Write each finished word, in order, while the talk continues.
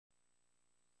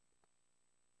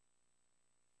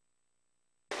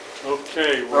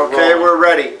Okay, we're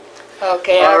ready.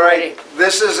 Okay, All I'm right. ready.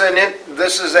 This is an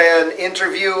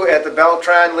interview at the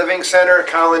Beltrone Living Center,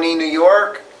 Colonie, New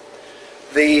York,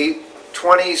 the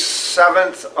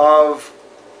 27th of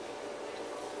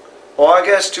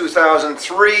August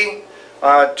 2003,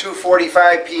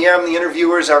 2:45 p.m. The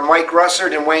interviewers are Mike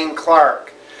Russert and Wayne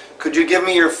Clark. Could you give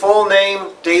me your full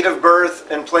name, date of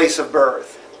birth, and place of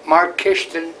birth? Mark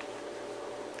Kishton,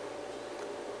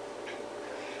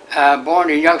 born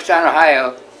in Youngstown,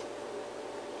 Ohio.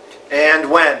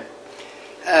 And when?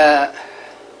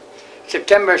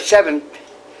 September 7th.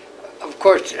 Of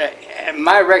course,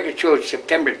 my record shows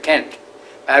September 10th.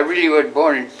 I really was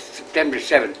born in September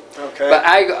 7th. Okay. But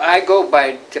I go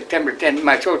by September 10th.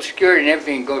 My Social Security and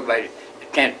everything goes by the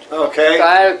 10th. Okay. So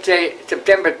I would say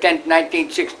September 10th,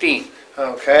 1916.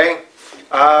 Okay.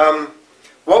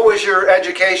 What was your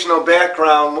educational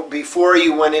background before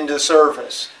you went into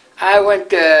service? I went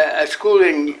to a school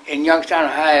in Youngstown,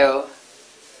 Ohio,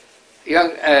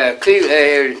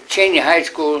 Cheney High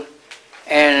School,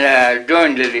 and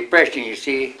during the Depression, you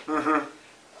see,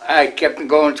 I kept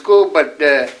going to school, but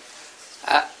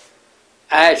I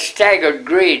had staggered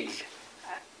grades.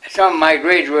 Some of my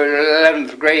grades were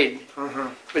 11th grade,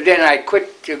 but then I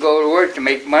quit to go to work to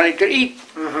make money to eat.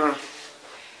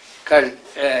 Because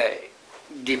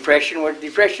depression was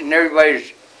depression.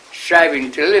 Everybody's striving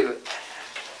to live.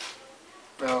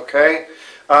 Okay.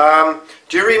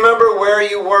 Do you remember where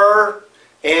you were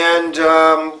and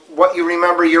what you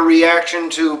remember your reaction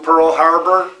to Pearl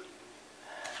Harbor?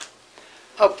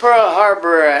 Oh, Pearl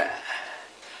Harbor,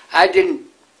 I didn't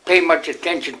pay much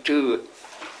attention to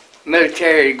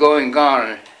military going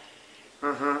on.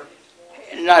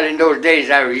 Not in those days.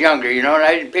 I was younger, you know, and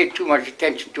I didn't pay too much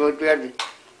attention to it.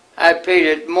 I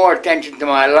paid more attention to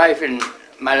my life and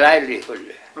my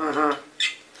livelihood.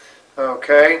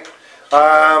 Okay.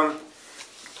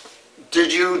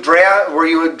 Were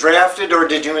you drafted or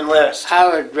did you enlist? I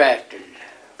was drafted.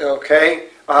 Okay.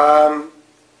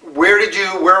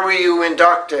 Where were you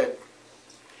inducted?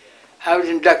 I was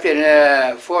inducted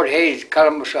in Fort Hays,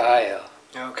 Columbus, Ohio.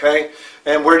 Okay.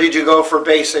 And where did you go for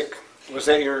basic? Was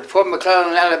that your... Fort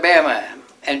McClellan, Alabama.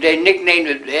 And they nicknamed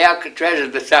it the Alcatraz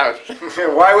of the South.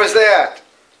 Why was that?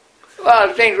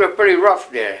 Well, things were pretty rough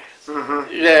there.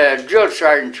 The drill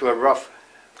sergeants were rough.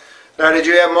 Now, did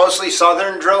you have mostly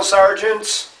Southern drill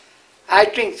sergeants? I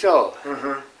think so.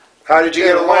 How did you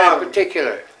get One along? in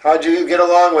particular. How did you get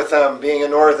along with them, being a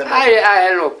Northerner? I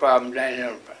had no problems. I had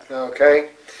no problems. Okay.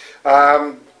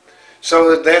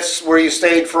 So that's where you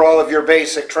stayed for all of your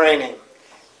basic training?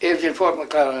 It was in Fort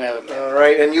McClellan, Alabama. All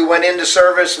right. And you went into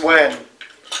service when?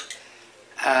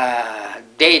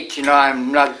 Dates, you know,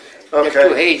 I'm not... Okay. They're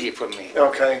too hazy for me.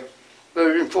 Okay. But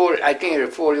it was in I think it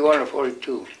was 41 or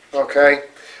 42. Okay.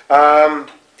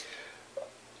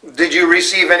 Did you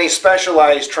receive any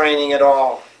specialized training at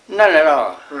all? None at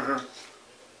all.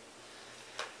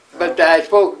 But I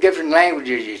spoke different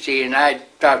languages, you see, and I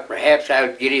thought perhaps I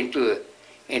would get into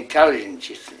intelligence.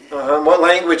 You see. What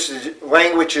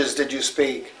languages did you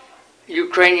speak?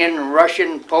 Ukrainian,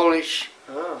 Russian, Polish.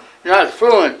 Oh. Not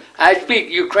fluent. I speak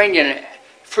Ukrainian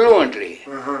fluently,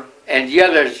 and the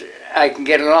others I can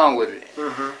get along with it.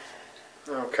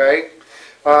 Okay.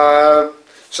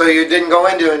 So you didn't go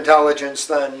into intelligence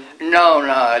then? No,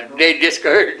 they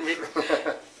discouraged me.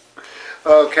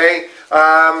 Okay.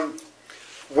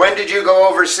 When did you go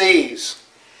overseas?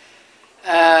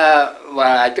 Well,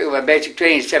 I took my basic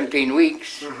training 17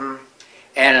 weeks,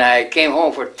 and I came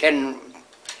home for 10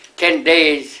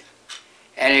 days,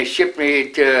 and they shipped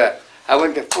me to, I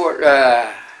went to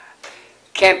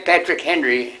Camp Patrick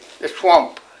Henry, the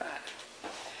swamp.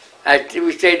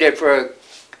 We stayed there for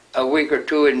a week or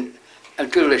two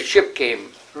until the ship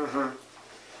came.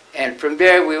 And from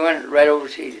there we went right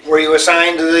overseas. Were you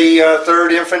assigned to the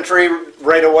 3rd Infantry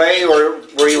right away, or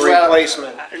were you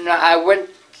replacement? No, I went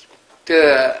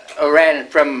to Iran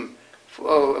from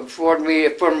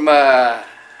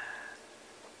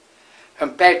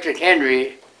Patrick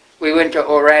Henry. We went to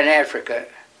Oran, Africa,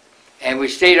 and we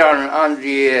stayed on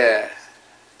the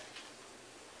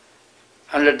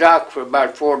dock for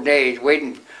about 4 days,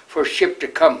 waiting for a ship to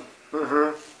come.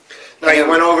 Now you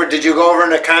went over. Did you go over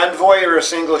in a convoy or a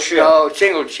single ship? No,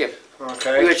 single ship.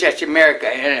 Okay. USS America.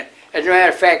 And as a matter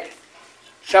of fact,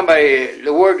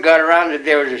 the word got around that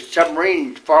there was a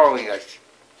submarine following us,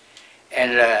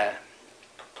 and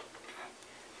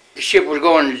the ship was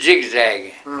going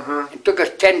zigzag. It took us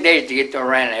 10 days to get to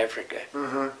Rhine, Africa.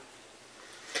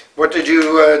 What did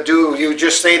you do? You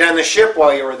just stayed on the ship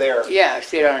while you were there? Yeah, I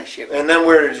stayed on the ship. And then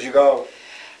where did you go?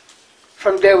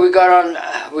 From there we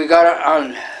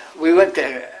went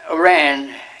to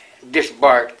Iran,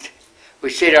 disembarked. we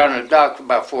stayed on the dock for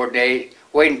about 4 days,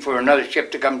 waiting for another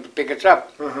ship to come to pick us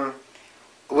up.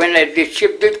 When this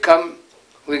ship did come,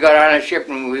 we got on a ship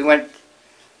and we went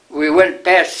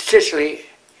past Sicily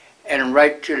and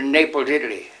right to Naples,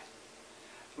 Italy.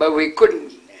 But we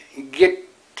couldn't get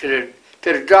to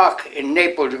the dock in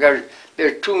Naples because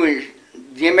there's too many.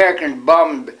 The Americans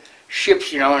bombed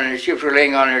ships, you know, and the ships were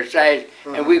laying on their sides,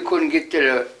 and we couldn't get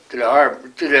to the harbor,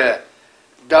 to the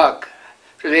dock.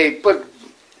 So they put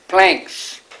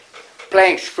planks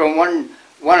from one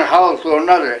hull to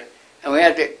another, and we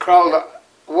had to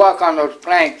walk on those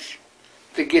planks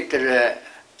to get to the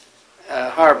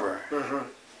harbor.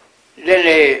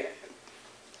 Then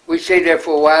we stayed there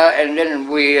for a while, and then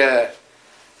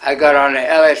I got on the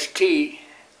LST,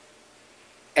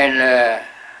 and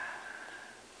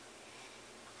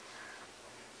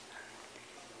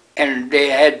they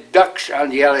had ducks on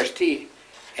the LST,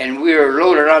 and we were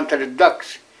loaded onto the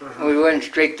ducks, and we went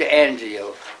straight to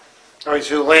Anzio. All right,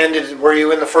 so you landed, were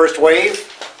you in the first wave?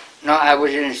 No, I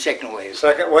was in the second wave.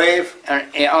 Second wave? On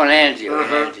Anzio,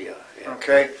 in Anzio. Yeah.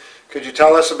 Okay. Could you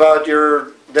tell us about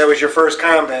that was your first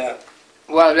combat?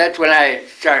 Well, that's when I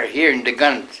started hearing the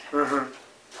guns.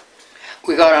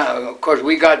 We got, of course,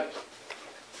 we got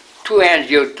to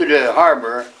Anzio, to the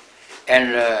harbor,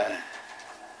 and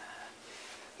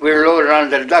we were loaded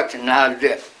onto the ducks, and now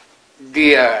the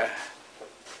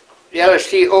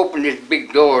LST opened its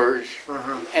big doors,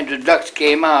 and the ducks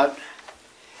came out,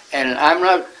 and I'm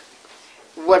not,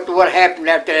 what happened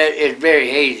after that is very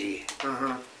hazy.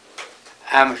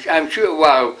 I'm sure,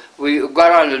 well, we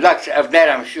got on the ducks, of that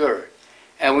I'm sure,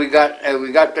 and we got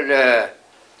to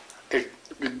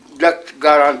the ducks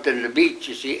got onto the beach,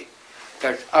 you see,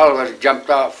 because all of us jumped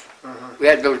off. We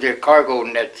had those there cargo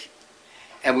nets,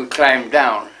 and we climbed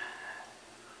down.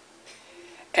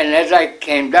 And as I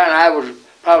came down, I was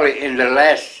probably in the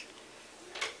last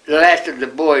of the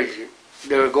boys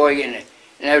that were going in.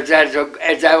 And as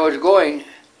I was going,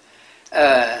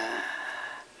 there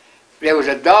was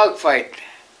a dogfight,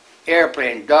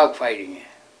 airplane dogfighting,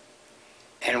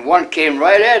 and one came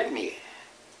right at me.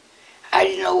 I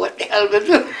didn't know what the hell to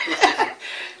do.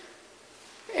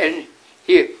 And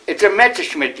it's a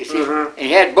Messerschmitt, you see, and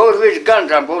he had both of his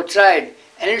guns on both sides,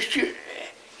 and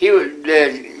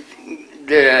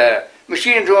the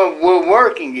machines were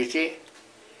working, you see.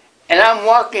 And I'm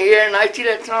walking here, and I see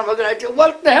that son of a gun. I said,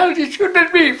 what the hell did you shoot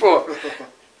at me for?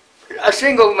 A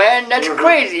single man? That's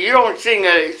crazy. You don't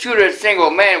shoot a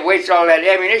single man, waste all that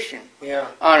ammunition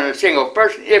on a single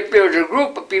person. If there was a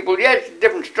group of people, yes, it's a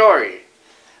different story,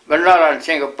 but not on a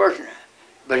single person.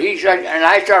 But he started, and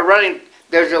I started running.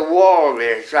 There's a wall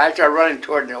there, so I started running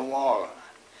toward the wall.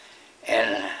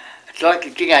 And it's a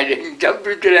lucky thing I didn't jump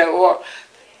into that wall,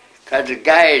 because the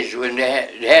guys, when they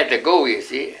had to go, you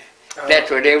see, that's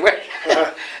where they went.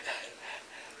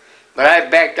 But I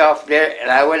backed off there, and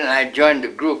I went and I joined the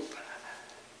group.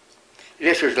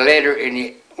 This was later in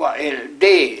the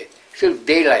day, still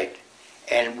daylight,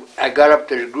 and I got up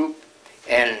to the group,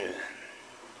 and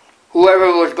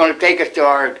whoever was going to take us to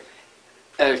our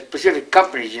specific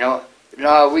companies, you know,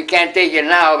 no, we can't take it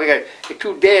now because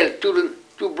it's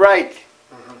too bright.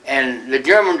 And the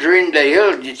Germans are in the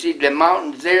hills, you see the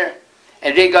mountains there,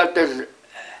 and they got those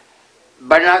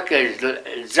binoculars,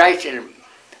 Zeiss and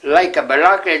Leica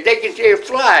binoculars, they can see it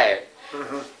fly.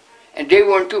 And they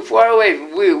weren't too far away.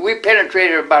 We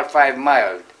penetrated about 5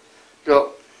 miles.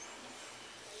 So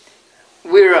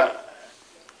we're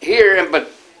here, but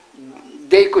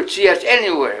they could see us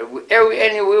anywhere,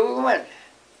 anywhere we went.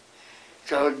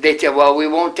 So they said, well, we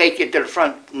won't take you to the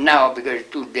front now because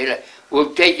it's too daylight.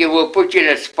 We'll put you in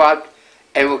a spot,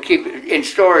 and we'll keep it in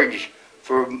storage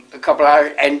for a couple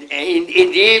hours. And in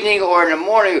the evening or in the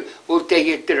morning, we'll take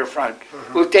you to the front.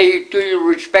 We'll take you to your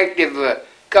respective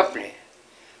company.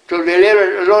 So they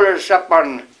loaded us up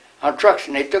on trucks,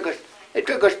 and they took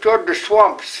us toward the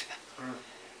swamps.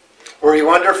 Were you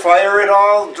under fire at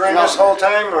all during this whole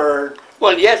time, or?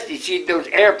 Well, yes, you see, those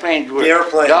airplanes were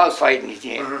dogfighting, you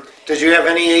see. Did you have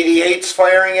any 88s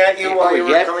firing at you while you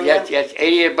were coming in? Yes,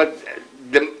 88, but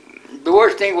the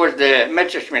worst thing was the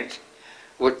Messerschmitts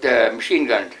with the machine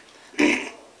guns.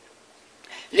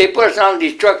 They put us on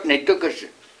these trucks, and they took us,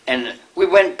 and we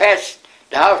went past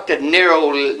the house that Nero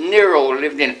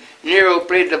lived in. Nero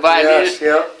played the violin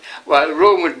while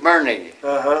Rome was burning.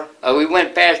 We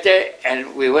went past there,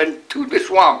 and we went to the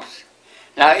swamps.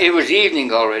 Now, it was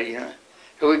evening already, you know.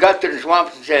 So we got to the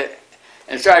swamps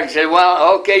and Sergeant said,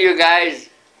 well, okay, you guys,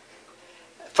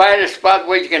 find a spot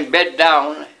where you can bed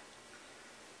down,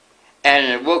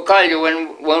 and we'll call you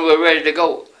when we're ready to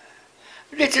go.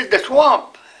 This is the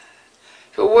swamp.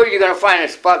 So where are you going to find a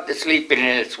spot to sleep in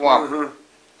a swamp?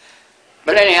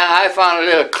 But anyhow, I found a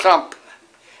little clump,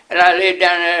 and I laid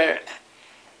down there,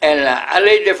 and I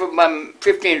laid there for about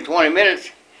 15 to 20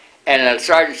 minutes, and the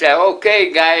sergeant said,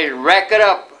 "Okay, guys, rack it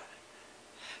up."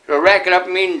 So rack it up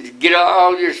means get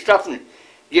all your stuff and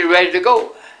get ready to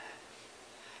go.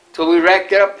 So we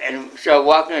racked it up and started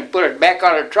walking and put it back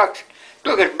on the trucks,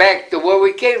 took it back to where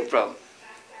we came from.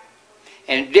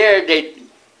 And there they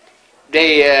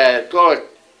told us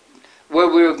where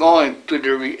we were going to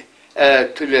the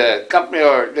company,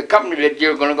 or the company that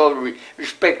you're going to go to,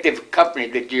 respective company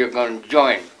that you're going to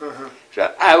join. So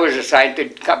I was assigned to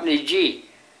Company G.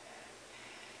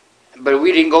 But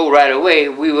we didn't go right away.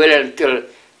 We waited until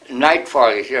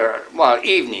nightfall, or well,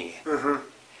 evening.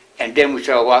 And then we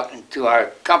started walking to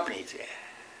our companies.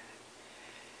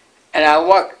 And I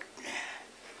walked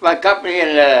my company,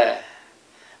 and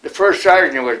the first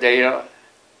sergeant was there, you know.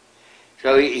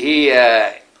 So what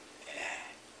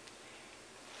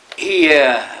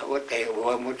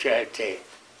should I say?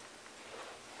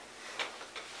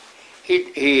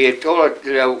 He told us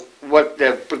what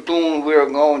the platoon we were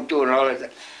going to and all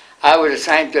that. I was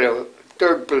assigned to the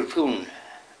 3rd platoon,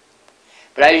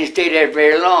 but I didn't stay there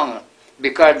very long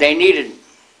because they needed.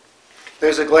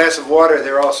 There's a glass of water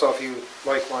there also if you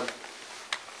like one.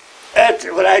 That's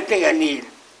what I think I need.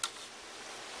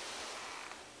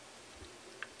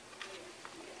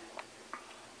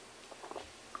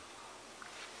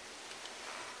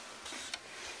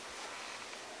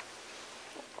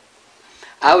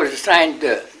 I was assigned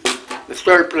to the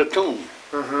 3rd platoon.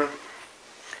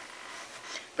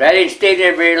 But I didn't stay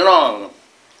there very long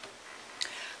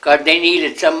because they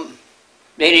needed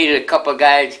a couple of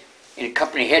guys in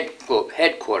company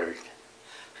headquarters.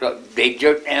 So they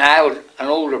jerked, and I was an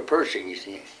older person, you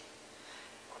see.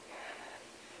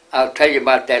 I'll tell you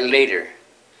about that later.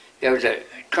 There was a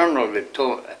colonel that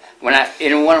told,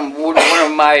 in one of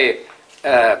my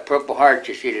Purple Hearts,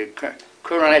 you see, the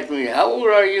colonel asked me, "How old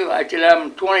are you?" I said,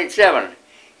 "I'm 27.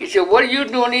 He said, "What are you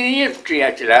doing in the infantry?"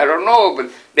 I said, "I don't know,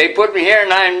 but they put me here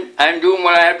and I'm doing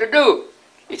what I have to do."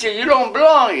 He said, "You don't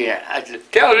belong here." I said,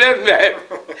 "Tell them that."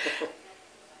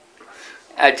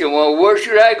 I said, "Well, where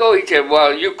should I go?" He said,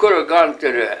 "Well, you could have gone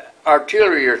to the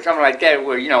artillery or something like that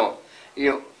where, you know,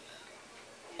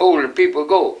 older people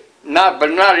go.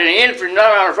 But not in the infantry,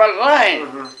 not on the front line."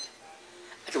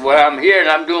 I said, "Well, I'm here and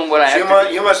I'm doing what I have to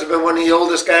do." You must have been one of the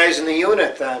oldest guys in the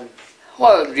unit then.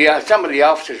 Well, some of the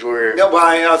officers were. No,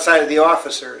 well, outside of the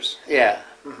officers. Yeah.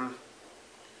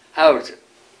 I was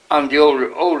on the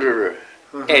older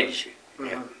edge.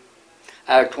 Yeah.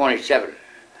 I was 27.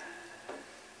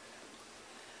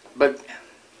 But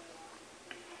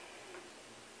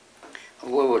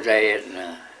where was I at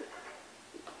now?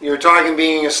 You were talking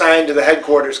being assigned to the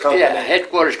headquarters company. Yeah,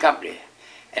 headquarters company.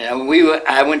 And I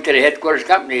went to the headquarters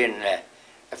company, and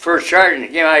the first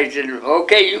sergeant came out. He said,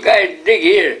 "Okay, you guys dig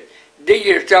here. Dig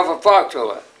yourself a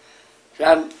foxhole."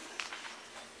 So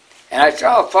and I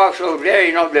saw a foxhole there,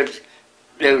 you know, that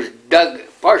was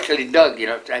partially dug, you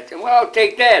know. So I said, "Well, I'll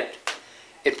take that.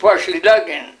 It's partially dug,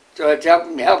 and so it's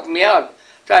helping me out."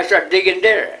 So I started digging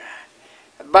there.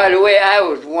 By the way, I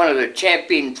was one of the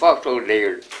champion foxhole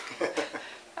diggers.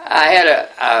 I had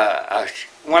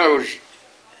one of those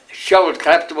shovels,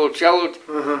 collapsible shovels.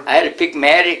 I had a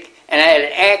Pigmatic, and I had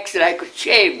an axe that I could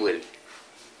shave with.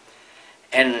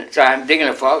 And so I'm digging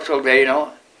a foxhole there, you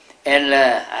know, and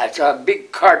I saw a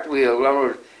big cartwheel, one of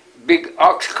those big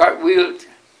ox cartwheels.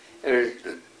 It was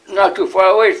not too far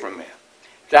away from me.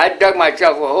 So I dug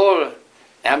myself a hole, and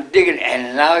I'm digging,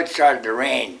 and now it started to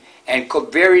rain, and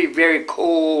very, very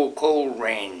cold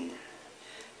rain.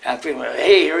 I'm feeling,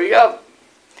 "Hey, hurry up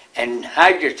and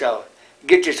hide yourself,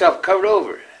 get yourself covered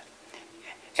over."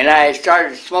 And I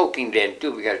started smoking then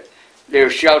too, because there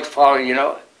were shells falling, you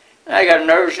know. And I got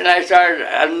nervous, and I started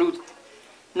a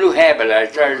new habit. I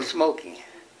started smoking.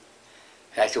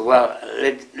 I said, "Well,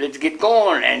 let's get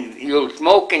going, and you'll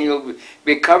smoke, and you'll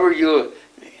be covered. You'll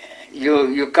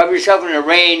cover yourself in the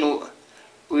rain.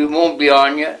 We won't be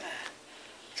on you."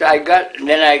 So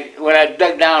when I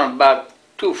dug down about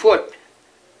 2 foot,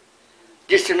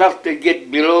 just enough to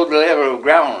get below the level of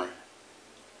ground,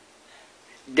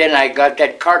 then I got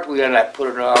that cartwheel and I put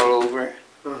it all over.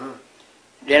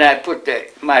 Then I put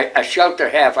a shelter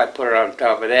half, I put it on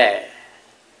top of that.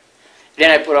 Then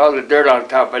I put all the dirt on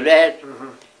top of that.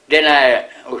 Then I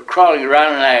was crawling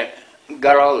around and I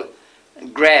got all the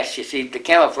grass, you see, to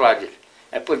camouflage it.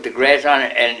 I put the grass on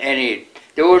it, and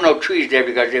there were no trees there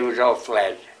because it was all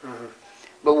flat.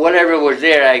 But whatever was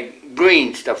there,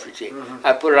 green stuff, you see,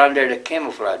 I put it on there to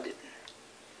camouflage it.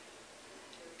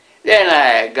 Then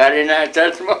I got in there and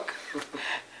started smoking.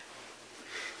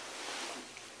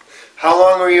 How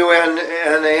long were you in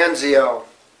Anzio?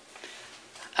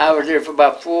 I was there for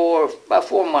about 4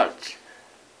 months.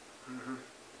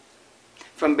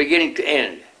 From beginning to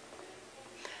end.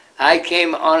 I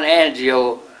came on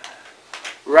Anzio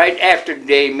right after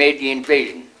they made the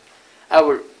invasion. I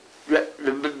was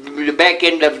the back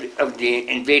end of the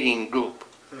invading group.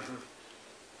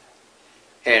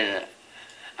 And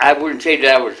I wouldn't say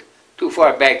that I was too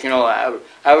far back, you know.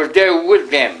 I was there with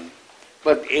them,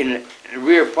 but in the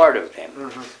rear part of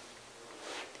them.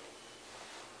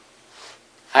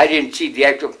 I didn't see the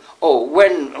actual. Oh,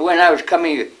 when I was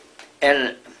coming,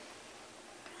 and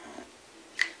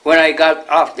when I got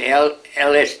off the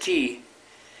LST,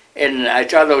 and I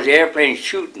saw those airplanes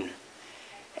shooting,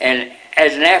 and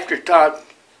as an afterthought,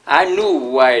 I knew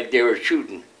why they were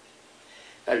shooting.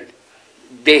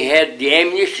 They had the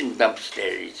ammunition dumps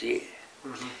there, you see.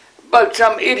 But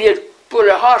some idiot put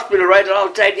a hospital right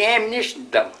outside the ammunition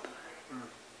dump.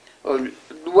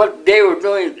 What they were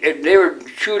doing, they were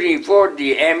shooting for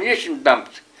the ammunition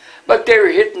dumps, but they were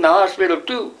hitting the hospital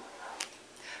too.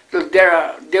 So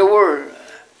there were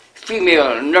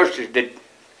female nurses that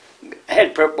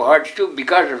had Purple Hearts too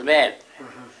because of that.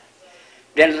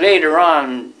 Then later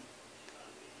on,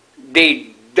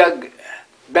 they dug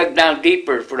down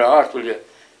deeper for the hospital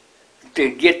to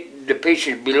get the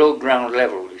patients below ground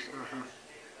levels.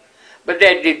 But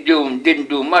that didn't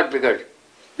do much because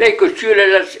they could shoot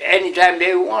at us anytime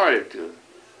they wanted to.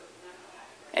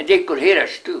 And they could hit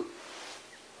us too.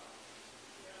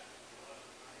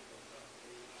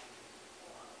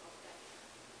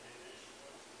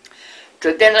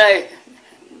 So then I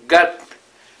got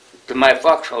to my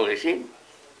foxhole, you see.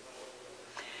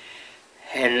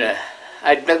 And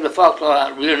I dug the foxhole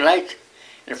out real nice.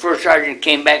 And the first sergeant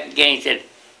came back again and said,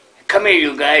 "Come here,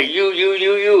 you guys,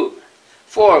 you.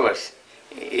 4 of us."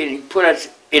 And he put us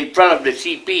in front of the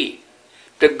CP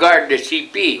to guard the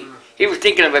CP. He was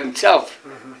thinking of himself.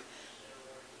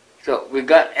 So we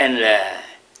got, and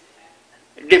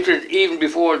this was even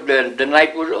before the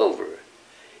night was over.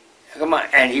 Come on,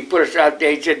 and he put us out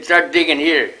there. He said, "Start digging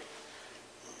here."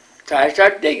 So I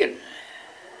started digging.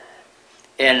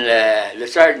 And the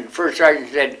first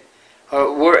sergeant said,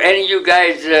 "Were any of you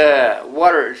guys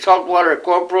saltwater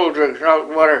corporals or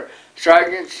saltwater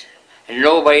sergeants?" And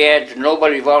nobody answered,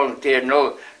 nobody volunteered,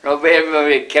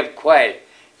 everybody kept quiet.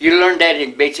 You learn that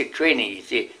in basic training, you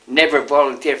see, never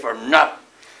volunteer for nothing.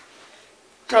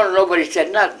 So nobody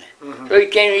said nothing. So he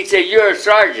came and he said, "You're a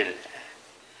sergeant."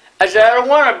 I said, "I don't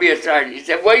want to be a sergeant." He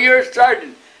said, "Well, you're a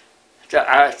sergeant." So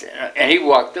and he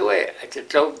walked away. I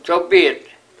said, so be it.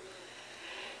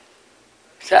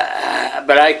 So,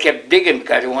 but I kept digging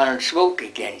because I wanted to smoke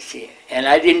again, see. And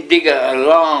I didn't dig a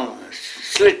long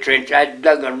slit trench. I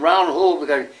dug a round hole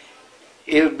because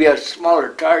it would be a smaller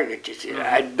target, you see.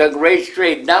 I dug right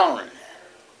straight down.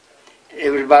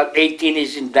 It was about 18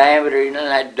 inches in diameter, you know,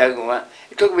 and I dug one.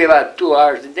 It took me about 2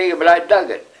 hours to dig it, but I dug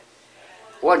it.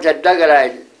 Once I dug it,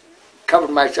 I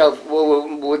covered myself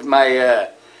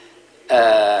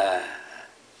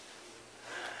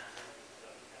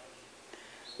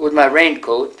with my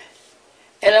raincoat,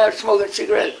 and I was smoking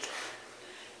cigarettes.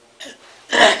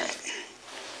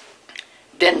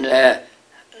 Then,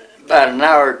 about an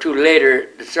hour or two later,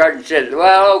 the sergeant said,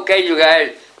 "Well, okay, you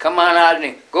guys, come on out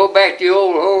and go back to your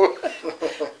old hole."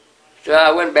 So I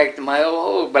went back to my old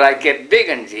hole, but I kept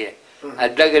digging, see. I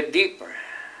dug it deeper.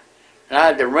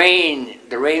 Now the rain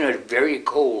was very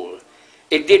cold.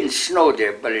 It didn't snow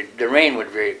there, but the rain was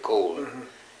very cold.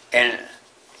 And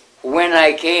when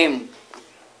I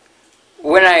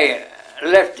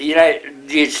left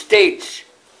the States,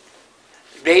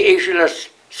 they issued us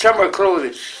summer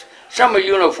clothes, summer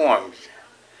uniforms.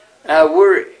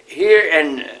 We're here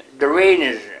and the rain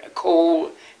is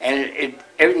cold and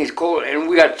everything's cold and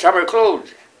we got summer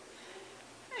clothes.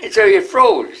 And so it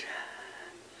froze.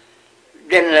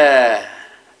 Then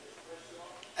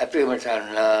I figured myself,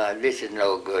 no, this is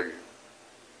no good.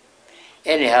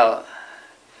 Anyhow,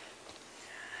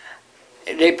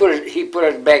 he put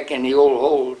us back in the old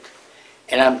holes,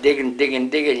 and I'm digging,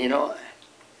 you know.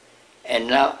 And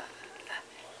now,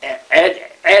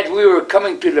 as we were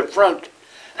coming to the front,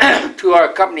 to our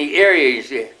company area, you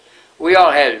see, we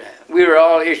were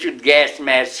all issued gas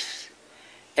masks,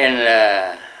 and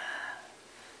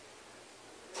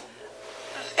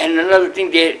another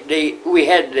thing, we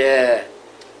had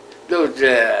those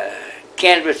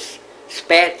canvas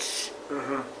spats.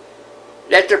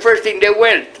 That's the first thing they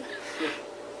went.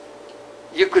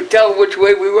 You could tell which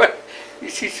way we were. You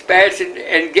see spats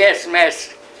and gas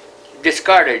masks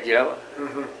discarded, you know.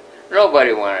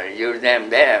 Nobody wanted to use them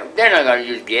there. They're not going to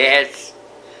use gas.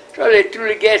 So they threw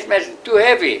the gas masks too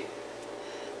heavy.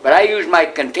 But I used my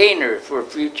container for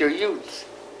future use.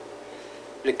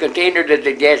 The container that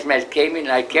the gas mask came in,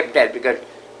 I kept that because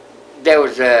there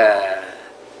was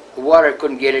water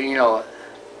couldn't get in, you know.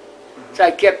 So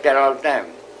I kept that all the time.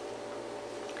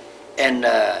 And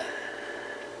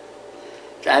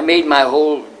so I made my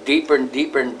hole deeper and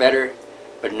deeper and better.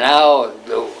 But now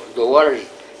the water's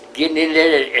getting in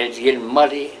there and it's getting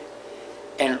muddy,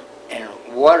 and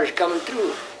water's coming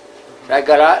through. So I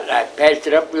got out, I patched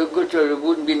it up real good so there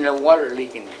wouldn't be no water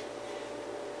leaking.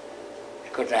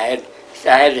 Because I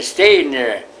had to stay in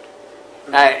there.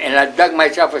 And I dug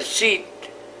myself a seat.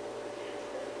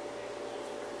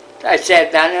 I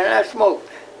sat down and I smoked.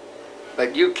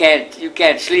 But you can't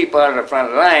sleep on the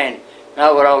front line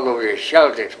now with all over your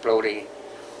shells exploding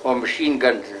or machine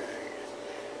guns.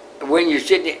 When you're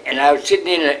sitting, and I was sitting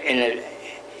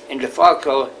in the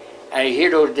foxhole, and I hear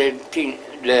those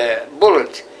the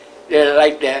bullets. They're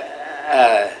like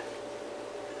an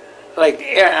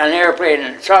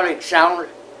airplane sonic sound.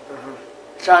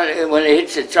 Sonic, when it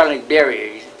hits the sonic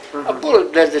barrier, a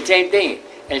bullet does the same thing,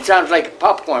 and it sounds like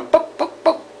popcorn. Pop, pop,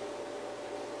 pop.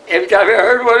 Every time I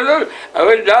heard one of those, I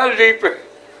went down deeper.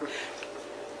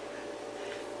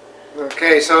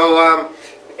 Okay, so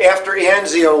after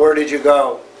Anzio, where did you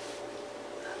go?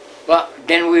 Well,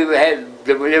 then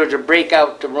there was a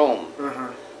breakout to Rome.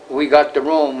 We got to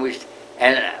Rome,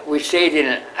 and we stayed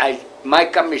in. My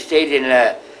company stayed in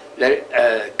the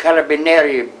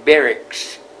Carabinieri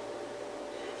barracks.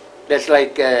 That's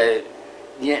like the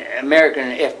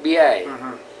American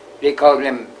FBI. They call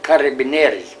them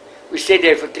Carabinieri. We stayed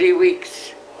there for 3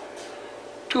 weeks,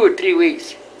 2 or 3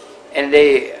 weeks, and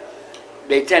they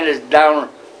sent us down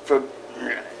for.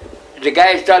 The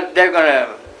guys thought they're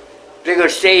gonna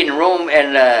stay in Rome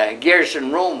and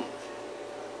garrison Rome.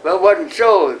 But it wasn't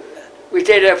so. We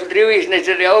stayed there for 3 weeks and they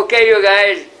said, okay, you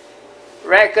guys,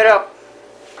 rack it up.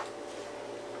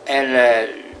 And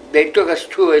they took us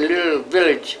to a little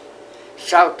village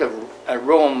south of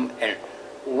Rome and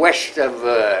west of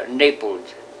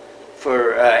Naples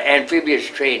for amphibious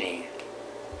training.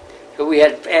 So we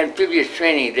had amphibious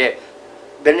training there.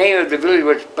 The name of the village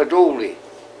was Padoli.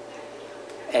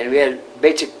 And we had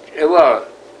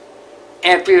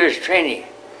amphibious training,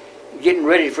 getting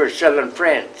ready for southern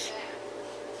France.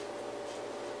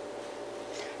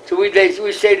 So we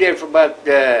stayed there for about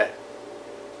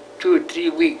 2 or 3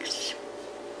 weeks.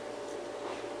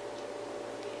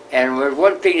 And there was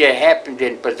one thing that happened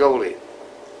in Pazzoli.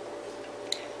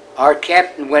 Our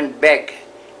captain went back.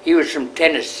 He was from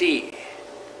Tennessee.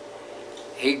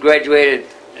 He graduated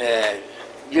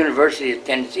University of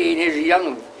Tennessee, and he was a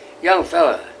young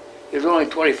fella. He was only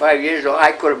 25 years old.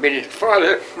 I could have been his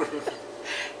father.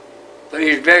 But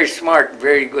he was very smart,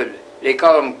 very good. They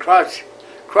call him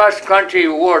cross-country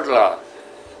wardlaw.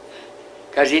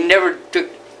 Because he never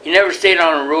stayed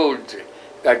on the roads.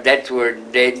 Because that's where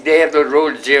they have those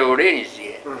roads zeroed in, you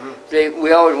see.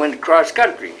 We always went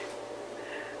cross-country.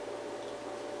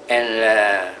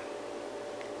 And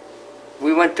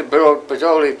we went to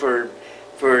Pazzoli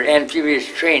for amphibious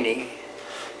training.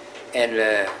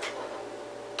 And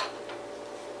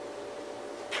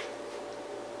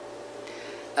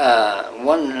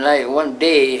one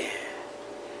day,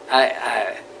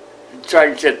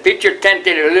 Sergeant said, pitch your tent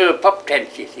in a little pup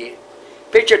tent, you see.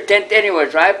 Pitch your tent anywhere.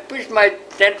 So I pitched my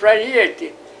tent right here.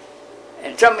 See.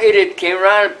 And some idiot came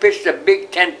around and pitched a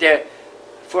big tent there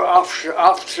for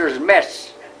officers' mess.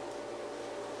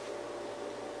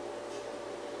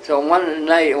 So one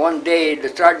day, the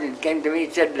sergeant came to me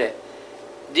and said,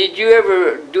 did you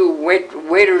ever do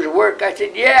waiter's work? I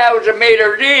said, yeah, I was a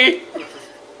maitre d'.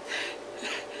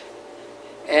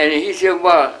 And he said,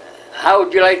 well, how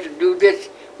would you like to do this?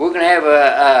 We're going to have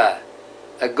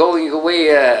a going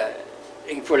away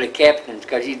thing for the captains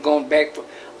because he's going back for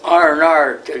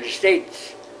R&R to the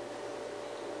States.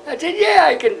 I said, yeah,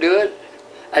 I can do it.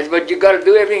 I said, but you got to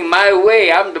do everything my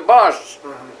way. I'm the boss.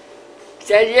 He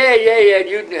said, yeah.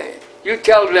 You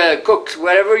tell the cooks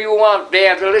whatever you want. They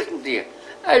have to listen to you.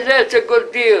 I said, that's a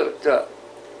good deal. So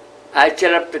I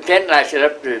set up the tent, I set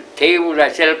up the tables, I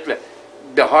set up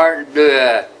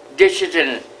the dishes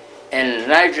and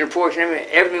knives and forks and everything.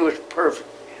 Everything was perfect.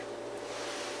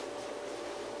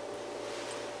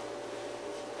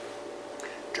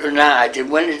 So now I said,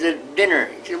 when is the dinner?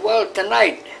 He said, well,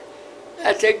 tonight.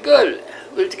 I said, good,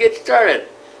 let's get started.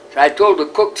 So I told the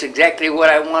cooks exactly what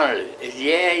I wanted. They said,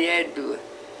 yeah, do it.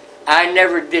 I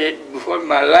never did it before in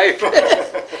my life.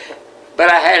 But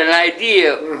I had an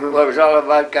idea what it was all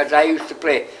about because I used to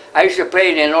play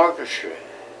in an orchestra.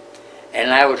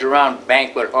 And I was around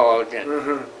banquet halls and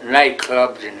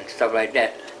nightclubs and stuff like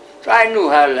that. So I knew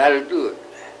how to do it.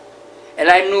 And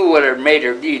I knew what a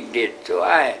Major D did, so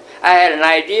I had an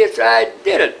idea, so I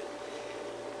did it.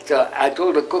 So I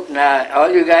told the cook, now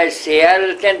all you guys stay out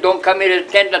of the tent, don't come into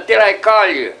the tent until I call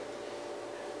you.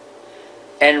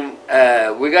 And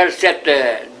we got to set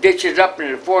the dishes up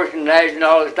and the forks and knives and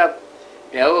all the stuff.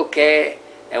 Yeah, okay.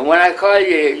 And when I call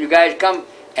you, you guys come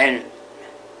and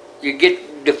you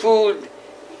get the food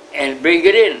and bring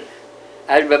it in.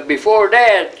 But before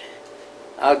that,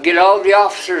 I'll get all the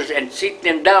officers and seat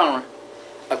them down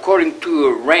according to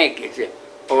a rank,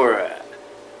 or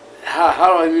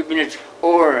how long have you been,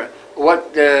 or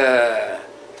what the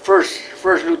first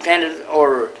lieutenant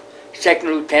or second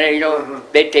lieutenant, you know,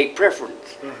 they take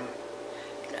preference.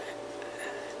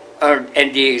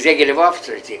 And the executive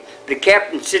officer. See, the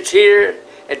captain sits here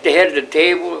at the head of the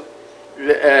table.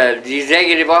 The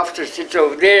executive officer sits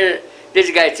over there.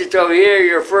 This guy sits over here.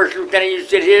 Your first lieutenant, you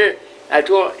sit here. I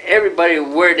told everybody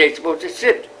where they're supposed to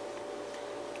sit.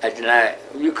 I said,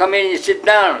 you come in, you sit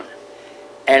down.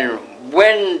 And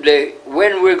when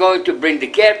we're going to bring the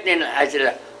captain, I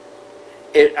said,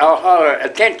 I'll holler,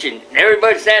 attention. And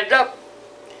everybody stands up,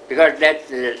 because that's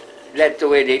the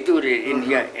way they do it in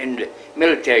the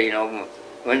military, you know.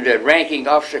 When the ranking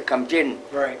officer comes in,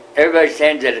 right, everybody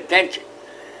stands at attention.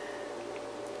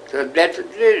 So that's what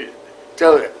it is.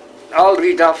 So all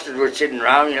these officers were sitting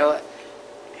around, you know,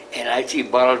 and I see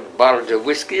bottles of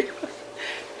whiskey.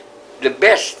 The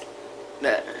best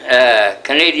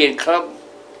Canadian Club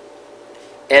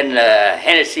and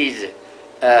Hennessy's,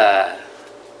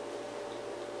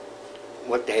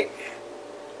 what the heck?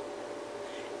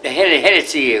 The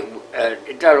Hennessy,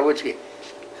 whiskey.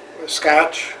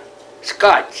 Scotch.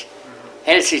 Scotch.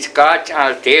 Hennessy Scotch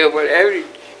on the table,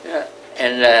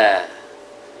 and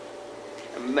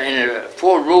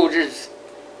Four Roses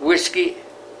whiskey,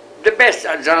 the best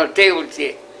on the table.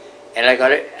 See, and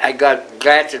I got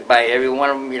glasses by every one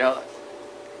of them, you know,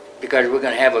 because we're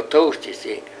gonna have a toast, you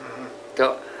see.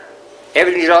 So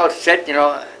everything's all set, you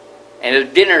know, and the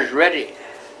dinner's ready.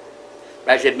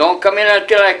 I said, don't come in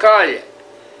until I call you.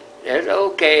 They said,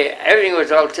 okay. Everything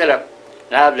was all set up.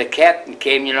 Now the captain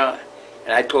came, you know,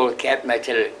 and I told the captain, I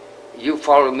said, you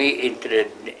follow me into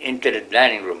the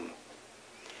dining room.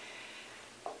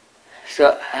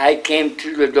 So I came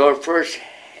through the door first,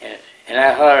 and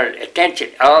I heard,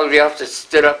 attention. All the officers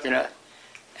stood up, you know,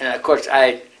 and of course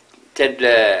I said,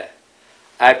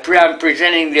 I'm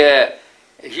presenting the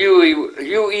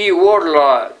Huey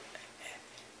Wardlaw.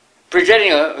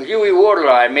 Presenting Huey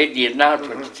Wardlaw, I made the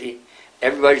announcement, see.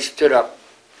 Everybody stood up,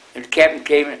 and the captain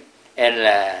came in,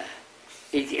 and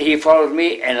he followed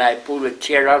me, and I pulled a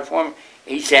chair out for him.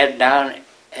 He sat down,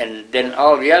 and then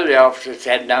all the other officers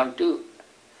sat down too.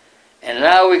 And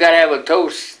now we got to have a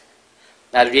toast.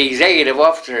 Now the executive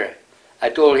officer, I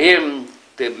told him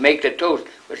to make the toast,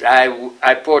 because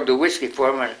I poured the whiskey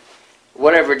for them, and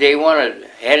whatever they wanted,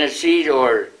 Hennessy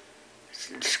or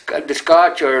the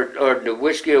Scotch or the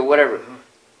whiskey or whatever.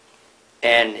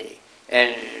 And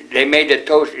they made the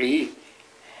toast. He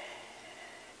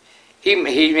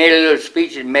made a little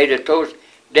speech and made a toast.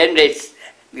 Then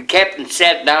the captain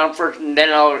sat down first, and then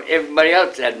everybody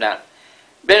else sat down.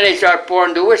 Then they started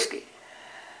pouring the whiskey.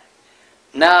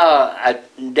 Now,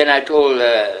 then I told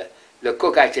the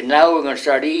cook, I said, now we're going to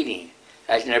start eating.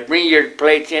 I said, now bring your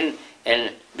plates in,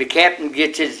 and the captain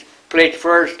gets his plate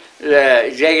first, the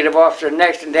executive officer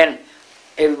next, and then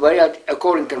everybody else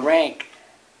according to rank.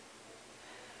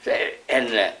 And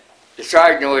the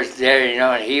sergeant was there, you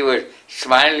know, and he was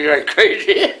smiling like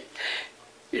crazy.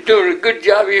 You're doing a good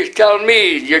job. He was telling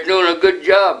me, you're doing a good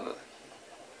job.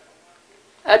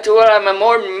 I said, well, I'm a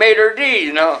more Major D,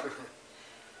 you know.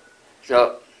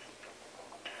 So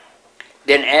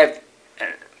then after,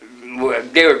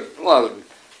 they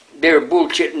were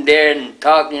bullshitting there and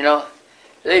talking, you know.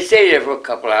 They stayed there for a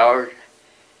couple hours,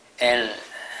 and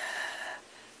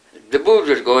the booze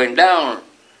was going down.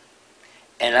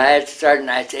 And I had started,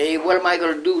 and I said, hey, what am I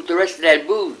going to do with the rest of that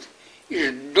booze? He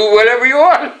said, do whatever you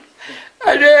want.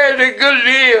 I said, that's a good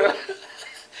deal.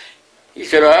 He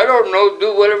said, I don't know,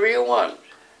 do whatever you want.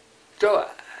 So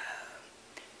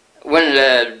when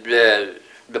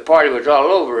the party was all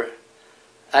over,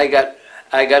 I got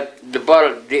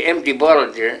the empty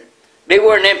bottles there. They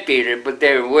weren't empty, but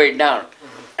they were way down.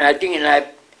 And I think,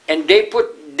 and they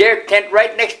put their tent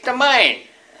right next to mine.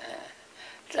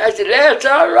 So I said, that's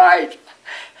all right.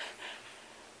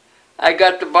 I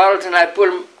got the bottles and I put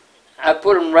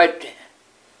them right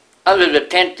under the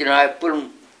tent, you know. I put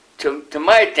them to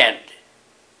my tent.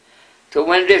 So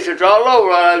when this was all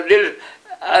over,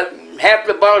 half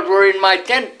the bottles were in my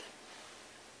tent.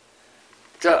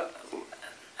 So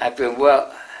I said,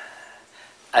 well,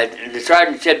 the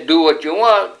sergeant said, do what you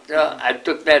want. I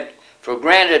took that for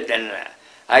granted, and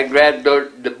I grabbed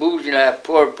the booze and I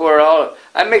poured it all.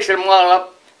 I mixed them all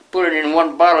up, put it in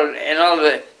one bottle, and all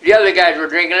the other guys were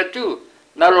drinking it too.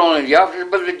 Not only the officers,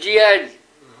 but the GIs.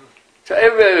 So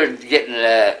everybody was getting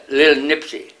a little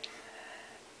nipsy.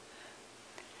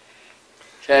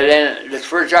 So then the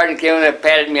first sergeant came in and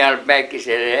patted me on the back. He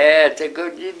said, yeah,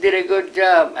 you did a good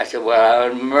job. I said, well, I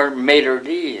was maitre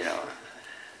d', you know.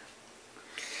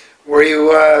 Were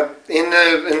you in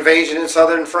the invasion in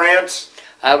southern France?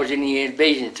 I was in the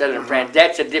invasion in southern France.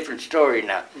 That's a different story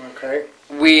now. Okay.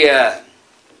 We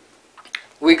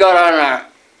got on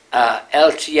our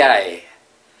LCI,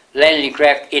 Landing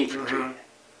Craft Infantry.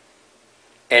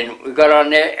 And we got on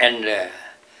there and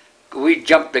we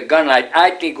jumped the gun.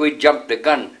 I think we jumped the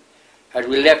gun as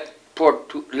we left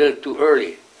port a little too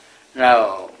early.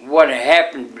 Now, what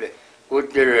happened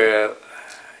with the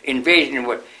invasion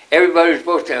was everybody was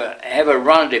supposed to have a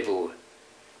rendezvous.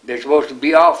 They're supposed to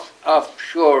be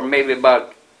offshore, maybe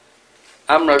about,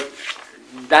 I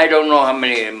don't know how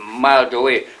many miles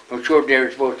away from shore they were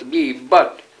supposed to be,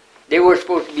 but they were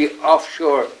supposed to be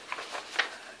offshore,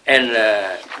 and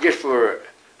just for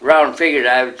round figures,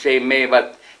 I would say maybe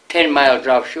about 10 miles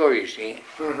offshore, you see.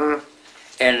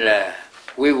 And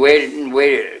we waited and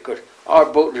waited, because our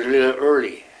boat was a little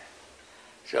early.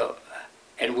 So,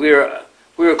 and we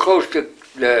were close to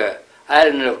the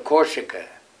island of Corsica.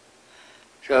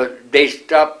 So they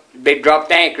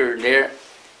dropped anchor there,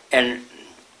 and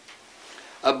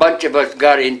a bunch of us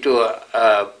got into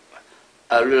a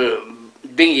little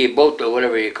dinghy boat or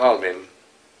whatever you call them,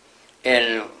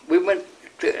 and we went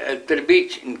to the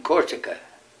beach in Corsica.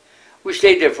 We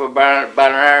stayed there for about an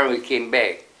hour and we came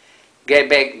back. Got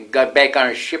back on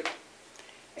a ship,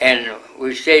 and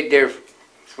we stayed there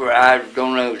for I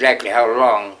don't know exactly how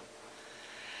long.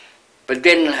 But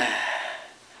then,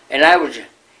 and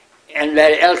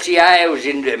that LCI was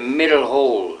in the middle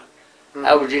hole.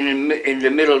 I was in the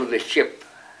middle of the ship.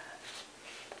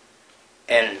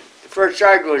 And the first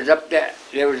sergeant was up there.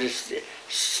 There was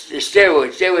a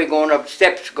stairway going up,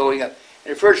 steps going up.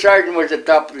 And the first sergeant was at the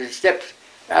top of the steps.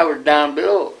 I was down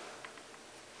below.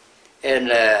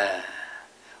 And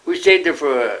we stayed there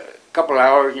for a couple of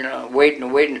hours, you know,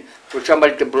 waiting for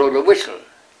somebody to blow the whistle.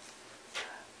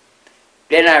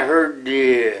 Then I heard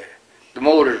the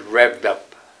motors revved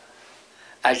up.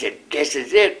 I said, this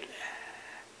is it.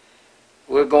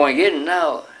 We're going in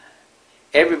now.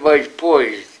 Everybody's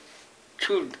poised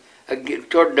toward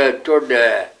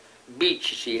the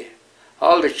beach, you see.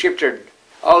 All the ships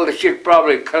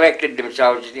probably collected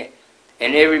themselves, you see,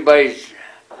 and everybody's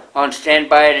on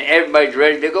standby and everybody's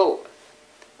ready to go.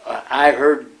 I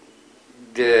heard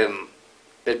the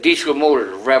diesel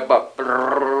motors rev up.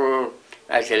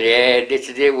 I said, yeah, this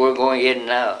is it, we're going in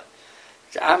now.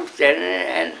 So I'm standing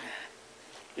there,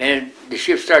 and the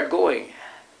ship started going.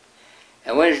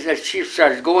 And when the ship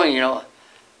starts going, you know,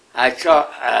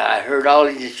 I heard all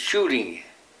this shooting.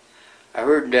 I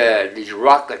heard these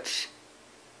rockets.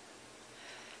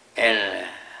 And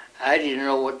I didn't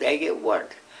know what the heck it was.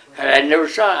 And I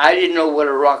didn't know what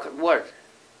a rocket was.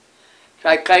 So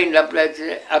I climbed up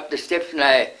the steps and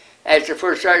I asked the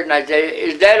first sergeant, I said,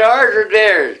 is that ours or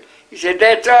theirs? He said,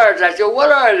 that's ours. I said,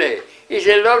 what are they? He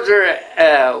said, those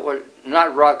are, well,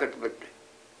 not rockets, but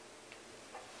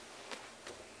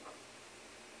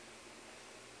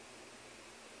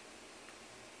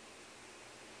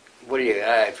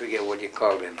I forget what you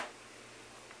call them.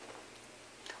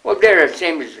 Well, they're the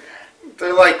same as...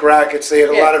 They're like rockets. They had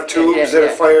a lot of tubes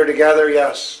that fire together,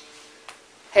 yes.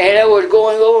 And it was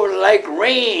going over like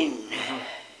rain.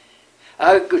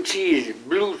 I could see his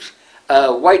blue,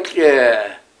 white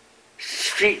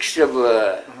streaks of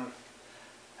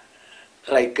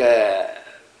like it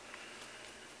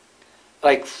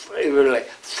was like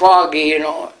foggy, you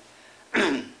know.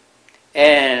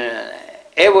 And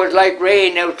it was like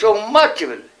rain. There was so much of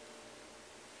it.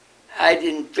 I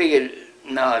didn't figure,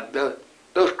 no,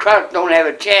 those crowds don't have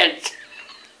a chance.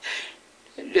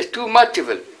 There's too much of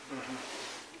it.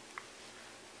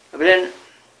 But then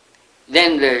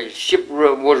the ship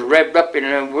was revved up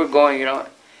and we're going, you know,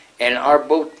 and our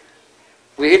boat,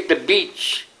 we hit the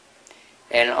beach,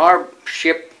 and our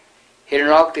ship hit an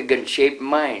octagon-shaped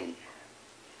mine.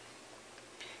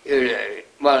 It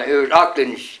was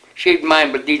octagon-shaped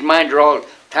mine, but these mines are all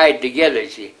tied together, you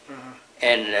see.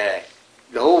 And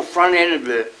the whole front end of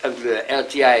the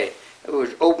LTI, it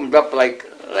was opened up like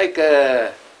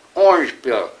a orange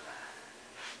peel.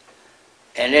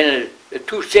 And then the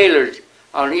two sailors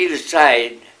on either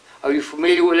side, are you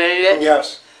familiar with any of that?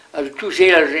 Yes. The two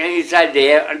sailors on either side,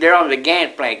 they're on the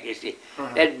gangplank, you see.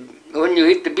 when you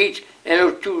hit the beach, and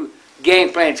those two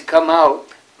gangplanks come out,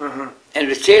 Mm-hmm.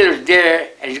 and the sailor's there,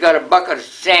 and he's got a bucket of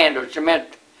sand or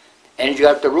cement, and he's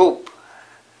got the rope.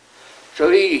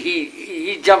 So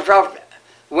he jumps off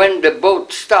when the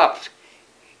boat stops.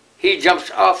 He jumps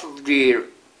off of the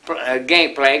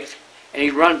gangplanks, and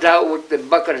he runs out with the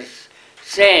bucket of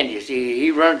sand. You see,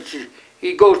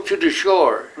 he goes to the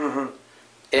shore, Mm-hmm.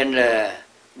 and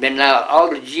then now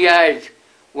all the GIs,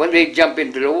 when they jump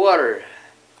into the water,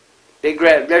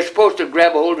 they're supposed to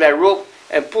grab a hold of that rope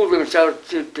and pull themselves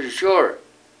to the shore.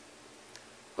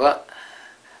 Well,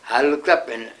 I looked up,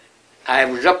 and I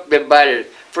was up there by the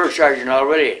first sergeant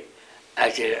already. I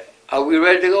said, "Are we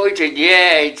ready to go?" He said,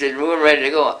 "Yeah." He said, "We're ready to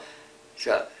go."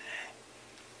 So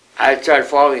I started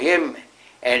following him,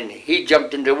 and he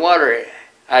jumped in the water.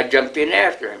 I jumped in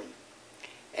after him.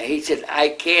 And he said, "I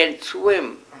can't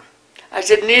swim." I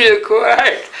said, "Neither could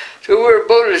I." So we're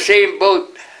both in the same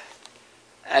boat.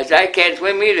 I said, "I can't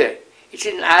swim either." He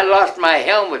said, "I lost my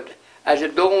helmet." I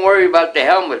said, "Don't worry about the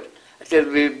helmet." I said,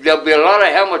 "There'll be a lot of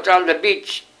helmets on the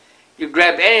beach. You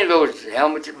grab any of those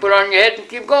helmets and put on your head and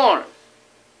keep going."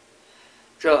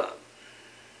 So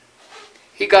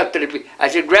he got to the beach. I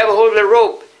said, "Grab a hold of the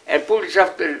rope and pull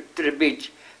yourself to the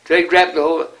beach." So he grabbed the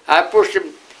hold. I pushed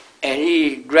him, and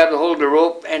he grabbed a hold of the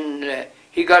rope, and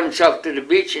he got himself to the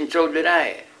beach, and so did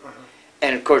I.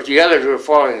 And of course, the others were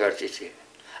following us, you see.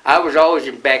 I was always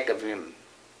in back of him.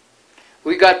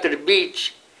 We got to the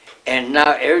beach, and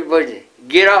now everybody,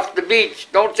 "Get off the beach.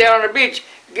 Don't stay on the beach.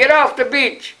 Get off the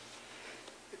beach."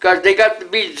 Because they got the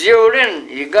beach zeroed in.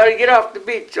 You got to get off the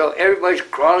beach. So everybody's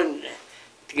crawling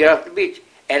to get off the beach.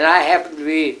 And I happened to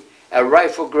be a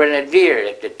rifle grenadier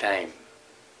at the time.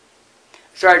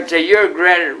 Sergeant said, "You're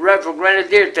a rifle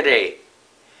grenadier today."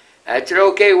 I said,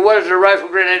 "Okay, what does a rifle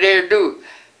grenadier do?"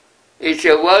 He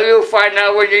said, "Well, you'll find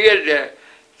out when you get there."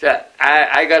 So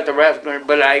I got the rifle grenade,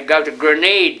 but I got the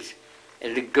grenades,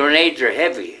 and the grenades are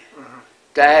heavy. Mm-hmm.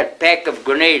 So I had a pack of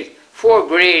grenades, 4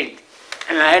 grenades,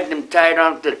 and I had them tied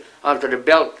onto the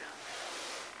belt.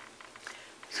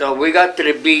 So we got to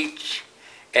the beach,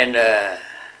 and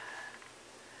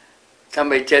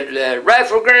somebody said,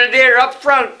 "Rifle grenadier up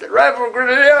front, rifle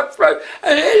grenadier up front." I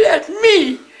said, "That's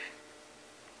me."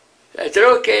 I said,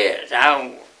 "Okay." So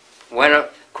I went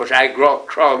up. Of course, I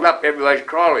crawled up. Everybody's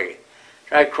crawling.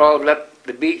 So I crawled up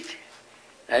the beach.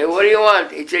 I said, "What do you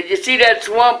want?" He said, "You see that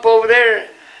swamp over there?"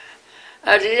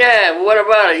 I said, "Yeah, what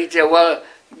about it?" He said, "Well,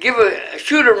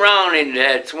 shoot around into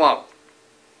that swamp."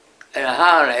 And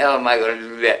how in the hell am I going to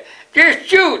do that? "Just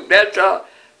shoot, that's all."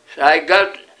 So I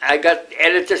got,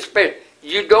 and it's a special.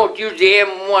 You don't use the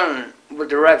M1 with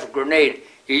the rifle grenade.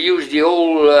 You use the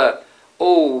old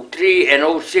 03 and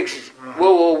 06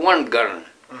 World War I gun.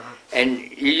 And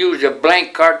you use a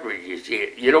blank cartridge, you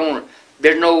see. You don't,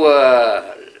 there's no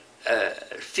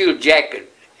steel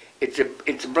jacket.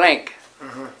 It's blank.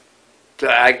 Mm-hmm. So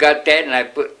I got that, and I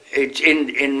put, it's in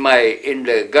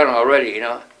the gun already, you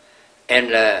know. And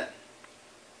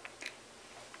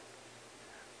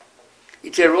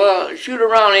he said, "Well, shoot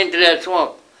around into that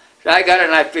swamp." So I got it,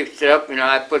 and I fixed it up, you know.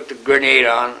 I put the grenade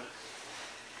on.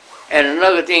 And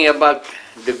another thing about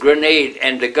the grenade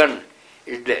and the gun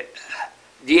is that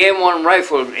the M1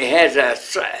 rifle, it has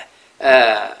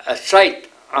a sight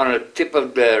on the tip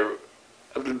of the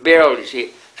barrel, you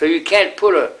see. So you can't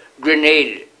put a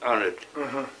grenade on it.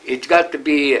 Mm-hmm. It's got to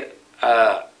be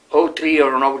a 03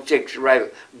 or an 06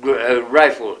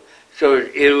 rifle, so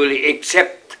it will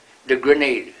accept the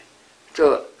grenade.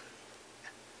 So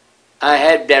I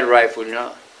had that rifle, you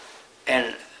know,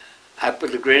 and I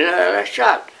put the grenade on, and I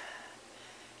shot.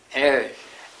 And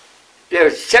there were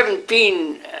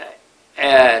 17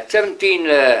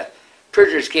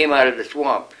 prisoners came out of the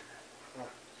swamp.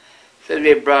 So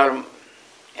they brought them,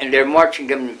 and they're marching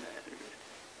them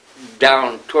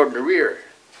down toward the rear.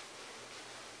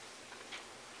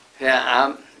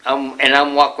 Yeah,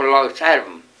 I'm walking alongside of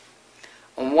them.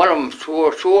 And one of them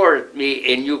swore at me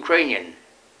in Ukrainian.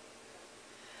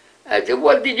 I said,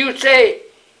 "What did you say?"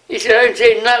 He said, "I didn't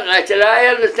say nothing." I said, "I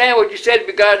understand what you said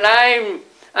because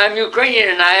I'm Ukrainian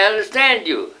and I understand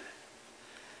you.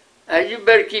 You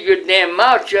better keep your damn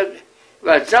mouth shut,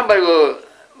 but somebody will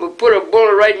put a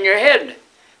bullet right in your head,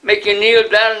 make you kneel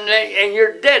down, and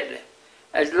you're dead."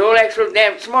 I said, "Don't act so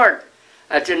damn smart."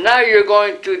 I said, "Now you're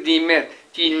going to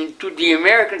the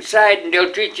American side, and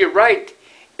they'll treat you right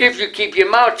if you keep your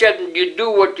mouth shut and you do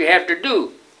what you have to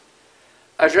do."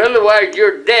 I said, "Otherwise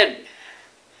you're dead."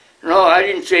 "No, I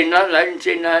didn't say nothing. I didn't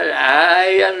say nothing.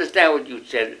 I understand what you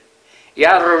said.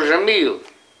 Ya rozumію."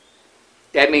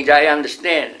 That means I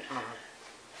understand.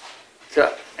 So,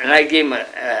 and I gave him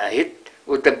a hit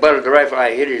with the butt of the rifle.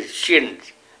 I hit his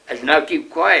shins. I said, now keep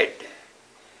quiet.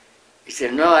 He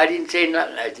said, no, I didn't say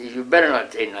nothing. I said, you better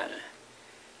not say nothing.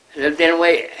 I said, then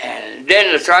wait. And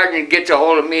then the sergeant gets a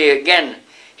hold of me again.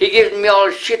 He gives me all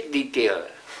shit detail.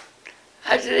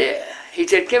 I said, yeah. He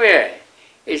said, come here.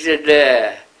 He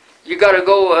said, you gotta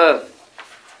go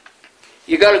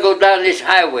down this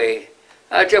highway.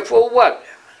 I said, for what?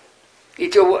 He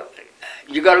said, what?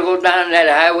 You gotta go down that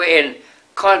highway and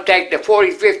contact the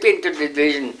 45th Infantry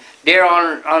Division. They're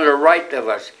on the right of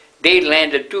us. They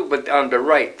landed too, but on the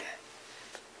right.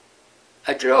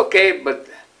 I said, okay, but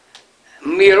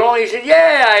me alone? He said,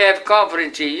 yeah, I have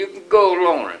confidence in you. You can go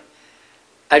alone.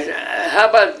 I said, how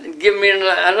about give me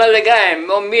another guy,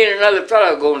 me and another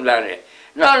fellow going down there?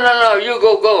 No, you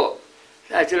go.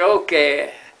 I said,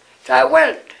 okay. So I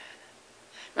went.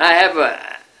 Now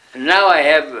I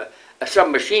have a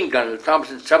submachine gun, a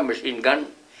Thompson submachine gun,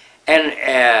 and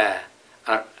a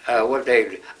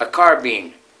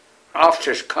carbine,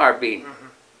 officer's carbine. Mm-hmm.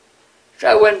 So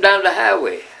I went down the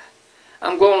highway.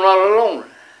 I'm going all alone.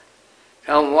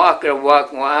 So I'm walking.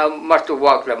 I must have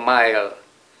walked a mile.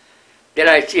 Then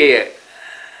I see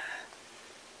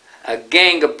a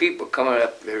gang of people coming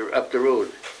up the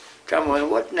road. So I'm going,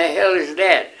 what in the hell is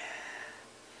that?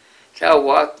 So I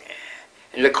walked,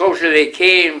 and the closer they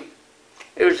came,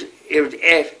 it was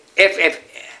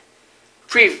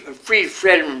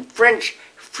French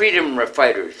freedom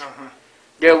fighters. Uh-huh.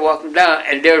 They're walking down,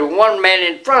 and there's one man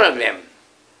in front of them.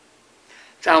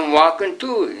 So I'm walking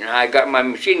too. I got my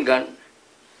machine gun.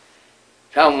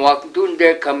 So I'm walking too, and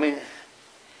they're coming.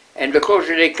 And the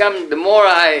closer they come, the more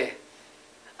I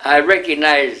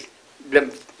recognize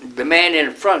the man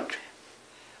in front.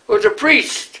 It was a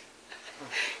priest.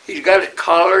 He's got a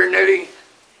collar and everything.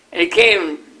 And he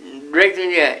came right to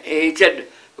me. He said,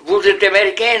 "Vous êtes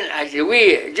américain?" I said,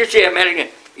 "Oui, je suis américain.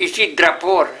 Ici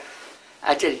drapeau."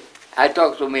 I said, I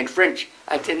talked to him in French.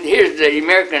 I said, "Here's the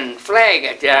American flag."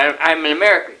 I said, "I'm an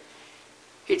American."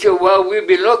 He said, "Well, we've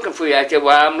been looking for you." I said,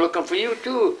 "Well, I'm looking for you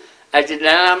too." I said,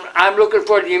 "Now I'm looking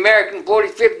for the American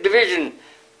 45th Division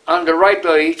on the right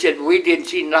there." He said, "We didn't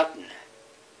see nothing."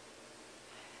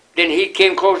 Then he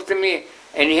came close to me,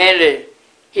 and he had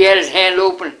his hand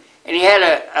open, and he had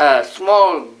a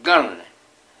small gun.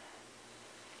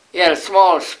 He had a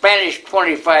small Spanish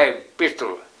 .25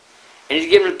 pistol, and he's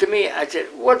giving it to me. I said,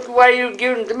 why are you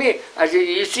giving it to me? I said,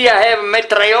 "You see, I have a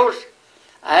mitrailleuse.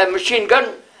 I have a machine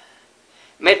gun,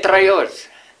 mitrailleuse.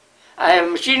 I have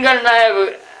a machine gun, and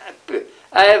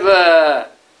I have a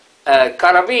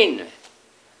carabine."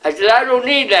 I said, "I don't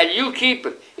need that. You keep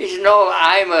it." He said, "No,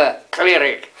 I'm a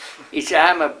cleric." He said,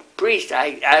 "I'm a priest.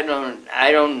 I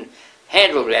don't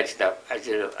handle that stuff." I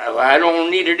said, "I don't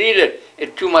need it either.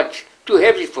 It's too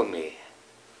heavy for me."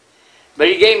 But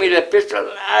he gave me the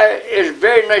pistol. It was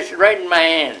very nice, right in my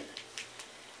hand.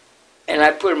 And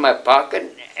I put it in my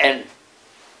pocket, and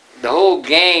the whole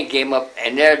gang came up,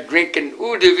 and they're drinking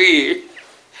eau de vie.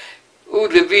 Eau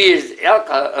de vie is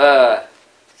alcohol,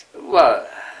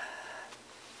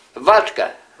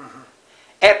 vodka,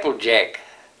 Applejack.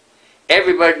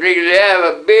 Everybody drinking. They have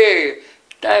a big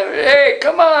time. "Hey,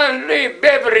 come on,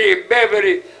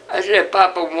 Beverly. I said,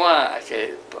 "Pas pour moi." I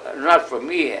said, "Not for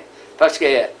me, parce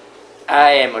que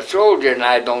I am a soldier and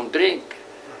I don't drink."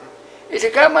 He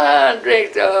said, "Come on,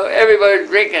 drink." So everybody's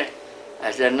drinking.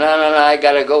 I said, no, I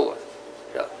gotta go.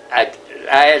 So I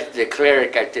asked the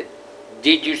cleric, I said,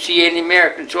 "Did you see any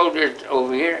American soldiers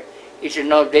over here?" He said,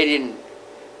 "No, they didn't.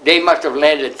 They must have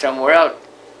landed somewhere else."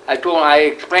 I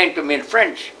explained to him in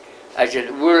French. I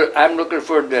said, "I'm looking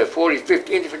for the 45th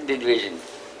Infantry Division."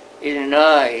 He said,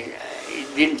 "No, he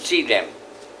didn't see them."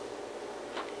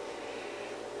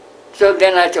 So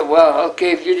then I said, "Well,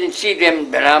 okay, if you didn't see them,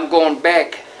 then I'm going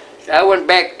back." So I went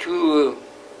back to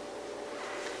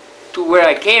where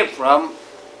I came from,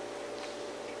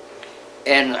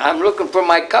 and I'm looking for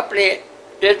my company.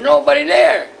 There's nobody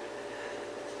there.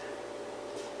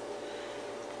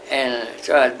 And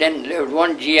so then there was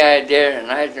one GI there,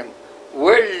 and I said,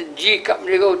 "Where did the G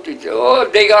company go to?" He said, "Oh,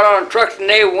 they got on trucks and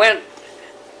they went."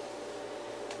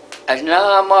 I said,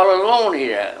 "Now I'm all alone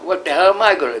here. What the hell am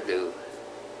I going to do?"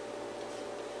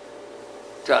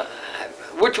 So,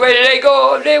 "Which way did they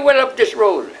go?" "They went up this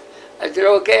road." I said,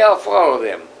 "Okay, I'll follow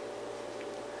them."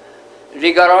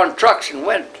 They got on trucks and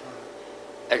went.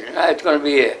 I said, "Now it's going to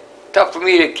be tough for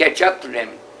me to catch up to them."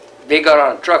 They got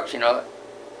on trucks, you know.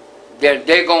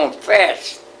 They're going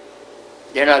fast.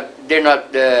 They're not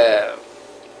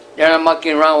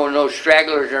monkeying around with no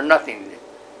stragglers or nothing.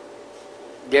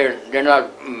 They're not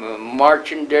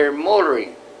marching. They're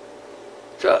motoring.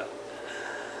 So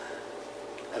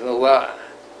I go, well,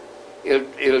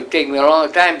 it'll take me a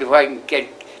long time before I can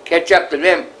catch up to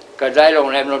them, because I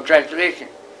don't have no translation.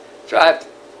 So I'm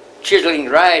chiseling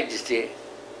rides, you see.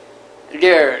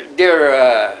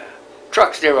 They're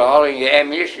trucks they were hauling the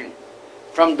ammunition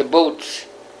from the boats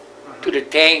to the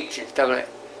tanks and stuff like that.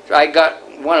 So I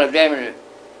got one of them, and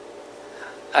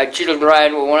I chiseled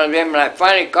ride with one of them, and I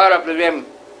finally caught up to them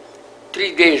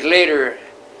 3 days later,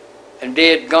 and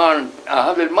they had gone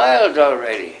 100 miles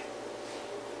already.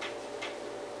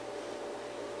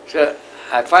 So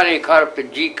I finally caught up to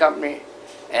G Company,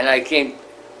 and I came,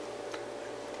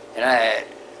 and I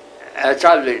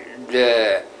saw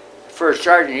the first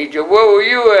sergeant. He said, "Where were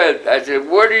you at?" I said,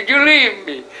 "Where did you leave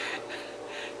me?"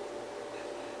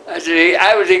 I said,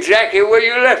 "I was exactly where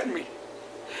you left me."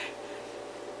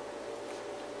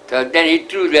 So then he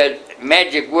threw that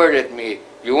magic word at me.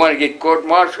 "You want to get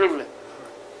court-martialed?"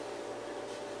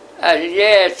 I said,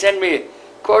 "Yeah, send me,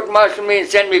 court-martial me and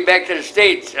send me back to the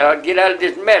States. I'll get out of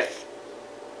this mess."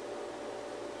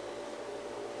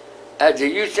 I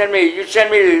said, you send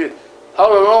me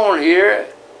all alone here,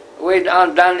 way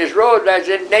down this road." I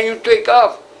said, "Then you take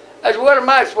off." I said, "What am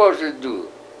I supposed to do?"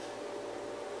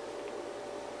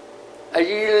 I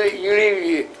said,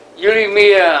 you leave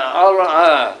me all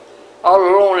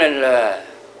alone, and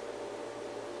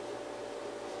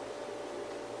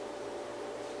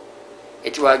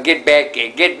it's well, get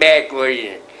back where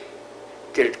you,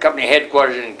 to the company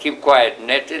headquarters and keep quiet, and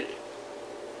that's it.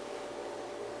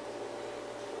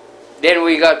 Then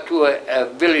we got to a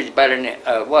village by the name,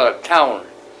 a town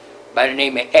by the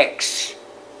name of X.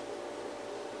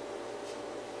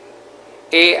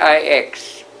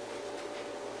 AIX.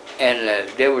 And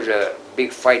there was a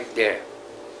big fight there.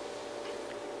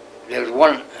 There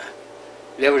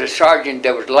was a sergeant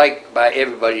that was liked by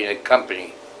everybody in the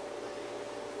company.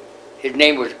 His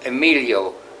name was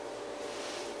Emilio.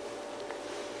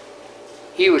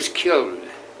 He was killed.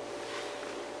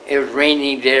 It was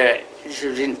raining there. This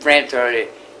was in France already.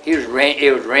 It was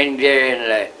raining there,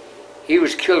 and he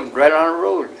was killed right on the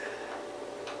road.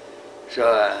 So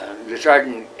the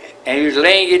sergeant, and he was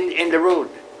laying in the road.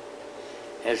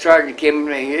 And the sergeant came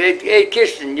and he said, "Hey,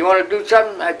 Kishton, you want to do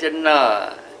something?" I said,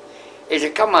 "No." He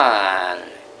said, "Come on."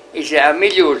 He said,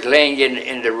 "Emilio was laying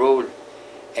in the road,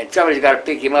 and somebody's got to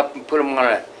pick him up and put him on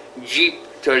a jeep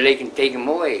so they can take him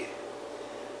away."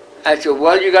 I said,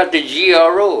 "Well, you got the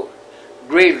GRO,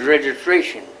 Graves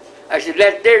Registration." I said,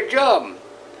 "That's their job."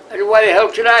 I said, "Why the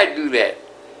hell should I do that?"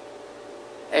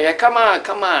 He said, "Come on,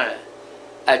 come on."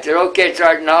 I said, "Okay,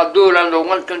 Sergeant, I'll do it under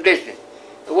one condition."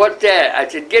 "What's that?" I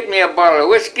said, "Get me a bottle of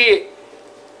whiskey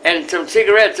and some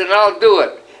cigarettes and I'll do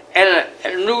it. And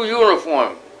a new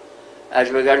uniform." I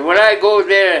said, "Because when I go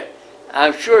there,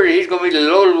 I'm sure he's going to be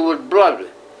loaded with blood.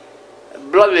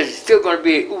 Blood is still going to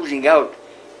be oozing out.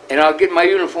 And I'll get my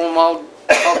uniform all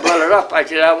blooded up." I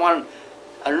said, "I want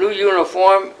a new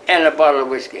uniform and a bottle of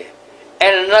whiskey.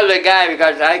 And another guy,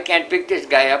 because I can't pick this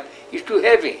guy up. He's too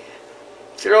heavy."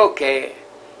 I said, "Okay."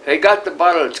 So he got the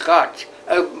bottle of scotch,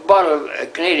 a bottle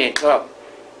of Canadian Club.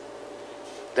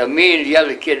 So me and the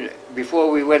other kid, before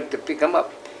we went to pick him up,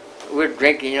 we were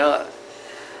drinking, and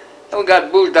we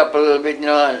got boozed up a little bit,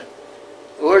 and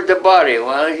where's the body?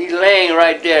 Well, he's laying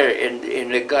right there in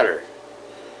the gutter.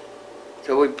 So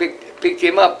we picked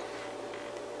him up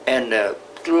and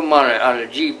threw him on a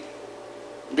jeep.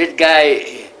 This guy,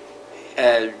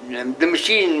 the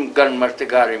machine gun must have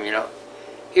got him,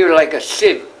 He was like a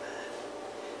sieve.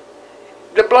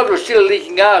 The blood was still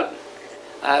leaking out.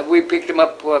 We picked him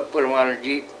up, put him on a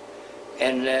jeep,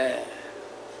 and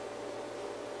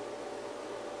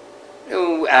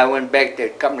I went back to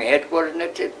company headquarters, and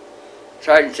that's it.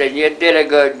 Sergeant said, "You did a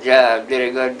good job, did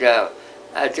a good job."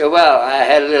 I said, "Well, I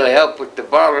had a little help with the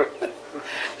bottle."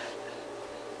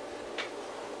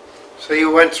 So you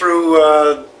went through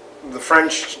the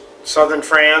French, southern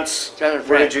France.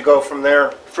 Where did you go from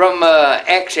there? From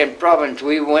Aix-en Provence,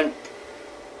 we went.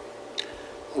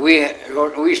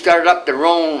 We started up the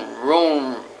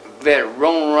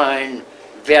Rhine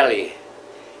Valley,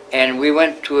 and we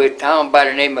went to a town by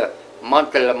the name of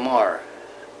Montelimar.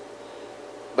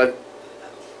 But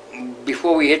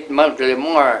before we hit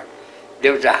Montelimar,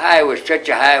 there was a highway, such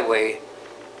a highway,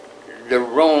 the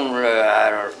Rhone,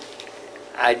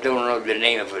 I don't know the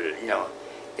name of it,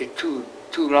 It's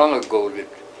too long ago,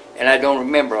 and I don't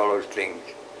remember all those things.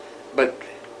 But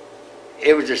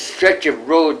it was a stretch of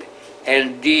road,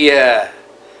 and the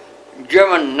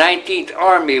German 19th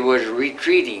Army was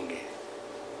retreating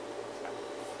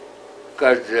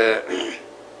because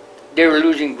they were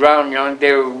losing ground,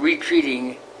 they were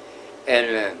retreating,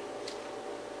 and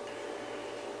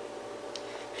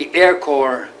the Air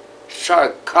Corps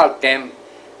caught them,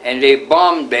 and they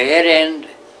bombed the head end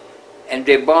and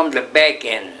they bombed the back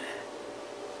end.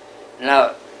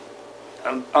 Now,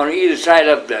 on either side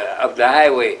of the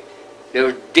highway, there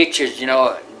were ditches, you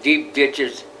know, deep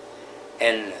ditches,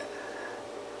 and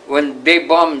when they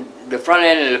bombed the front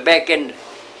end and the back end,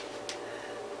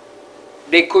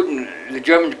 the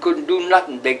Germans couldn't do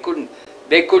nothing. They couldn't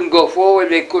go forward,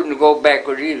 they couldn't go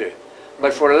backwards either.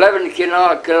 But for 11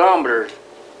 kilometers,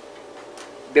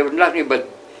 there was nothing but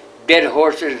dead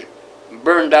horses,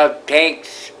 burned out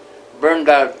tanks, burned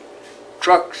out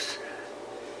trucks,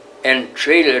 and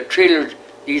trailers,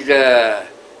 these,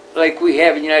 like we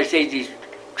have in the United States, these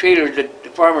trailers that the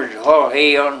farmers haul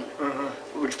hay on,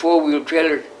 with four-wheel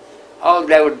trailers, all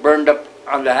that was burned up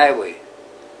on the highway.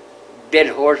 Dead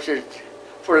horses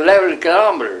for 11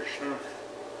 kilometers.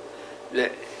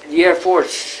 The Air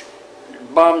Force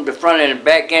bombed the front end and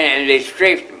back end, and they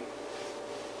strafed them.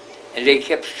 And they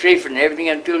kept strafing everything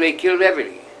until they killed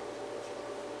everything.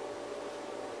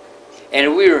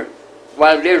 And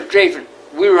while they were strafing,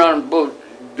 we were on both,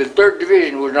 the 3rd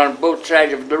Division was on both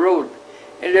sides of the road.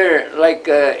 And they're like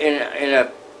in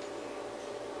a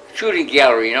shooting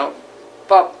gallery, you know,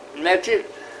 pop, and that's it.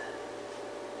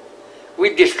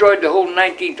 We destroyed the whole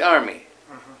 19th Army,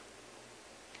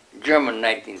 German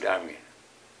 19th Army.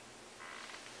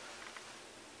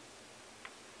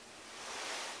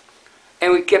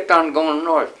 And we kept on going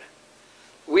north.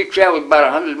 We traveled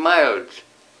about 100 miles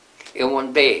in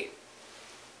one day.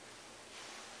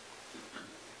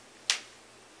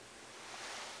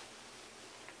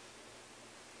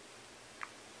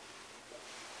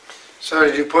 So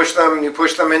did you push them? You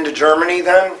pushed them into Germany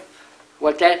then?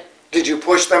 What's that? Did you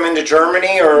push them into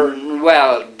Germany, or?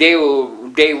 Well, they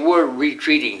were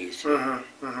retreating, you see.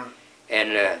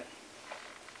 And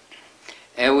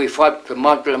we fought the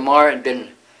Mont-Lamar, and then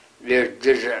then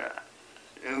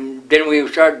we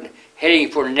started heading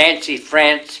for Nancy,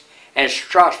 France, and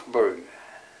Strasbourg.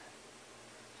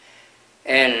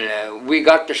 And we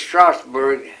got to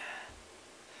Strasbourg,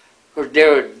 because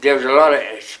there was a lot of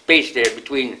space there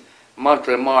between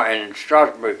Mont-Lamar and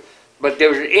Strasbourg. But there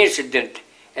was an incident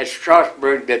at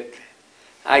Strasbourg that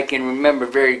I can remember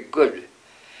very good.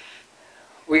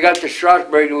 We got to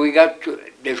Strasbourg, and we got to,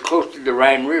 it was close to the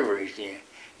Rhine River, you see.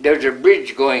 There was a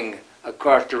bridge going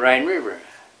across the Rhine River.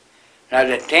 Now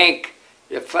the tank,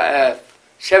 the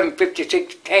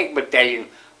 756 Tank Battalion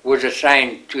was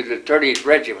assigned to the 30th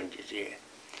Regiment, you see.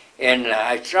 And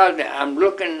I saw,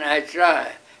 I saw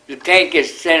the tank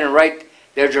is standing right,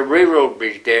 there's a railroad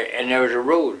bridge there, and there was a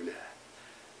road.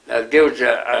 There was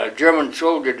a German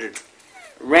soldier that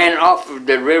ran off of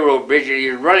the railroad bridge, and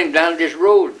he was running down this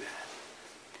road.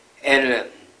 And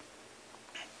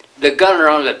the gunner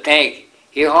on the tank,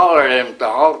 he hollered at him to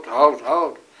halt, halt,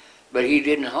 halt, but he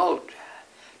didn't halt.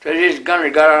 So this gunner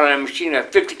got on a machine gun,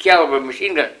 50 caliber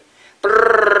machine gun,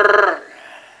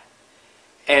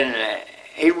 and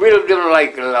he reeled him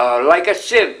like a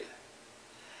sieve.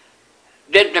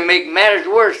 Then to make matters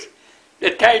worse,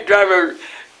 the tank driver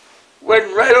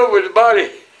went right over the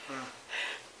body.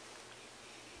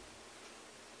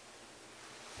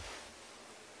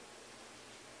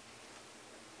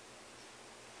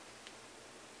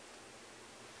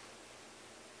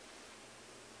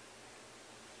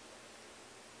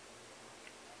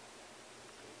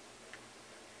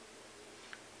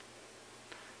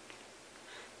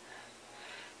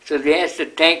 So they asked the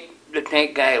tank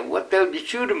guy, what the hell did you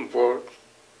shoot him for?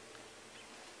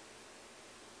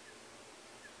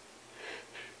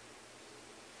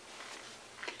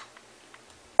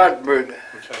 Strasbourg.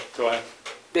 Okay, go ahead.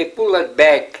 They pulled us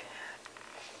back.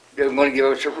 They were going to give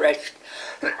us a rest.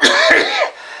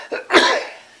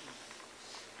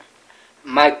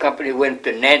 My company went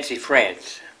to Nancy,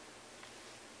 France.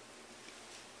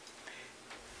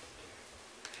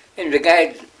 And the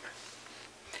guys,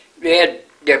 they had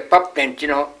their pup tent, you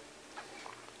know.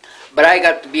 But I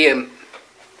got to be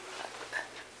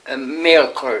a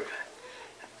mail clerk.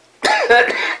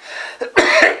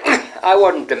 I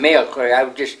wasn't the mail clerk, I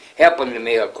was just helping the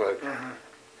mail clerk.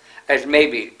 That's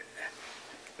maybe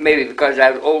because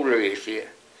I was older, you see.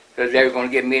 So they were going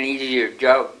to give me an easier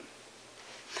job.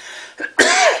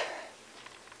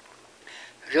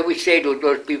 So we stayed with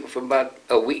those people for about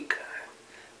a week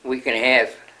and a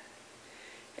half.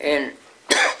 And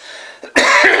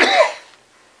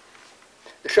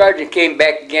the sergeant came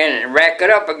back again and racked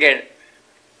it up again.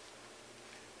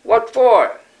 What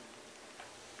for?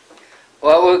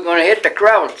 Well, we're going to hit the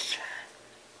Krauts.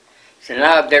 So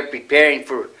now they're preparing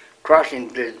for crossing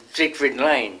the Siegfried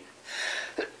line.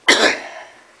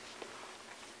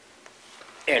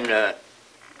 And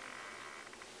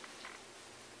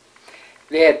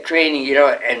they had training, you know,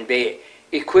 and they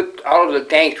equipped all of the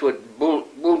tanks with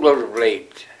bulldozer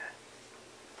blades.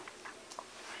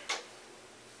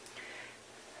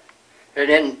 And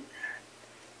then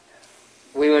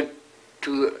we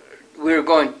were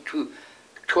going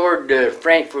toward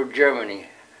Frankfurt, Germany.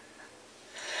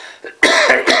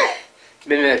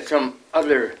 Then some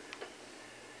other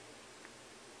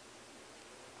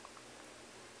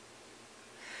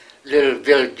little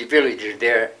villages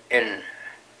there, and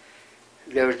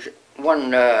there was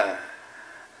a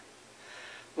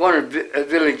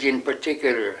village in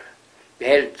particular. They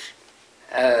had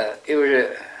it was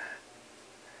a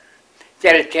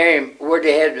sanitarium where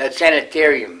they had a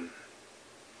sanitarium,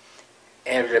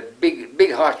 and it was a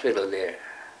big hospital there.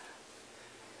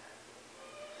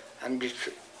 I'm just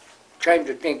trying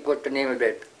to think what the name of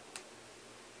that.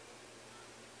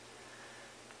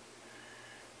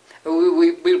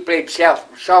 We played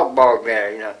softball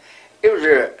there, you know. It was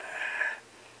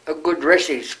a good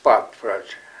resting spot for us.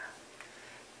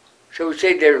 So we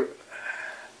said there,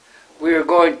 we were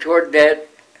going toward that.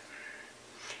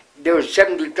 There was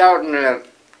 70,000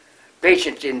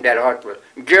 patients in that hospital,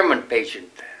 German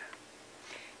patients.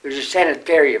 It was a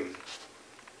sanitarium.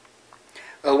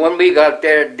 When we got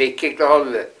there, they kicked all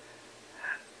the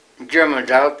Germans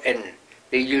out, and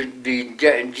they used the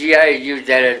GI used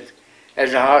that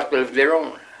as a hospital of their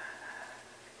own.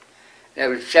 There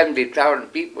was 70,000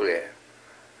 people there.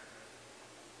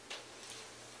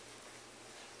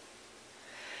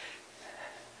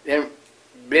 Then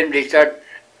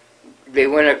they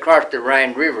went across the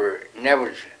Rhine River, and that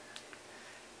was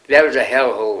a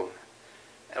hellhole.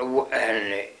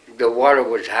 And the water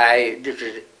was high. This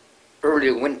is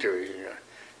early winter, you know.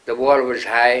 The water was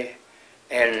high,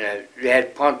 and they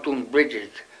had pontoon bridges,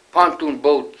 pontoon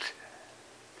boats.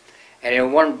 And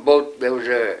in one boat there was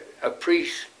a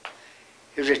priest.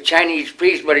 He was a Chinese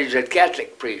priest, but he's a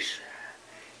Catholic priest.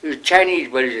 He was Chinese,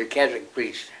 but he's a Catholic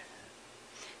priest.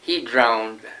 He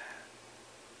drowned.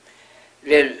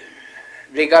 Then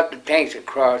they got the tanks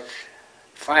across,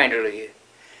 finally,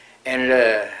 and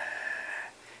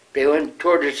they went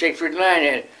toward the Siegfried Line,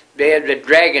 and they had the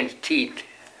dragon's teeth.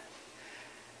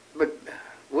 But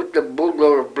with the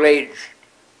bulldozer blades,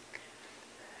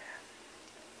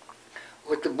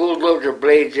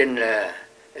 in the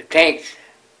tanks,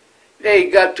 they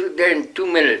got through there in 2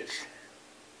 minutes.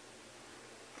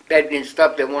 That didn't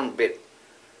stop them one bit.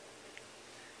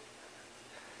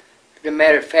 As a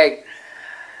matter of fact,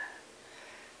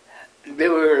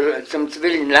 there were some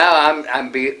civilians. Now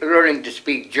I'm learning to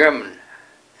speak German.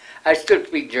 I still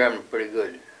speak German pretty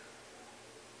good.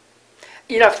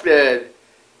 Enough to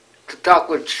talk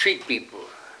with street people.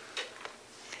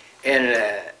 And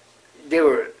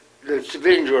the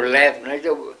civilians were laughing. I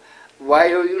said,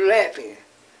 "Why are you laughing?"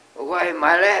 "Why am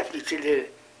I laughing?" He said,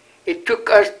 "It took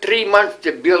us 3 months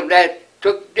to build that. It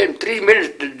took them 3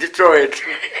 minutes to destroy it."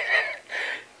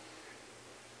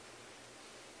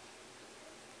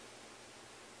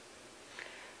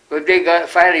 But they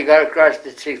finally got across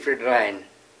the Siegfried Line.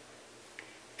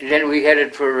 And then we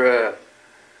headed for,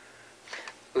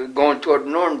 we were going toward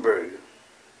Nuremberg.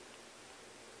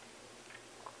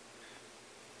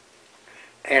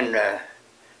 And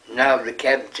now the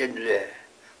captain said,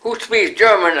 "Who speaks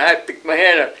German?" I picked my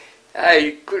hand up.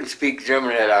 I couldn't speak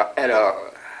German at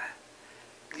all.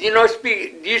 Do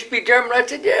you speak German? I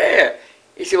said, "Yeah."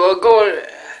 He said, "Well, go."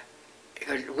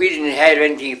 Because we didn't have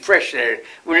anything fresh there.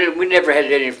 We never had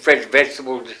any fresh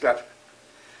vegetables and stuff.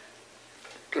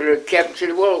 So the captain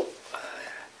said, "Well,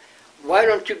 why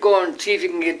don't you go and see if you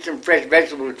can get some fresh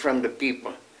vegetables from the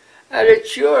people?" I said,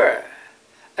 "Sure."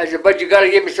 I said, "But you got to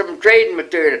give me some trading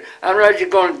material. I'm not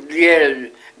just going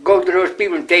to go to those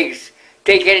people and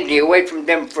take anything away from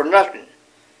them for nothing."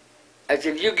 I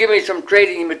said, "If you give me some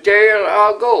trading material,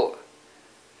 I'll go."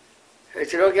 I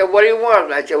said, "Okay, what do you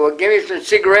want?" I said, "Well, give me some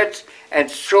cigarettes and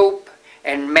soap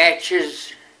and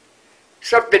matches,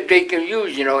 stuff that they can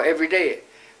use, you know, every day."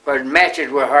 Because matches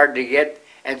were hard to get,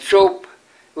 and soap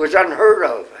was unheard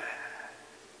of.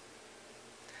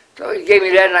 So he gave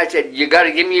me that, and I said, "You got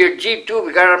to give me your Jeep too,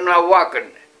 because I'm not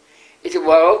walking." He said,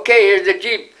 "Well, okay, here's the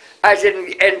Jeep." I said,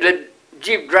 "And the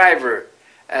Jeep driver,"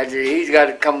 I said, "he's got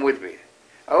to come with me."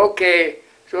 Okay,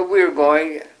 so we were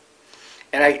going,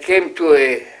 and I came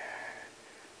to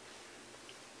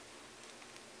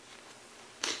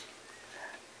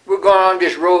we're going on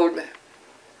this road,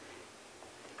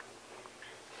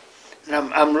 and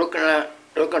I'm looking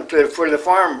for the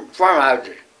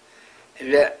farmhouses.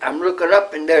 And I'm looking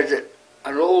up, and there's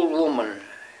an old woman.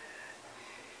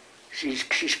 She's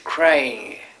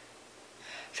crying.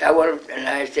 So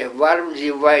I said, "Warum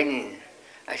Sie weinen?"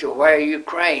 I said, "Why are you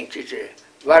crying?" She said,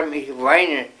 "Warum ich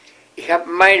weine? Ich habe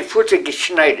meine Fuß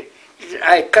geschnitten." She said,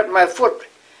 "I cut my foot."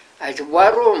 I said,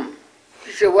 "Warum?"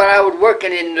 She said, "Well, I was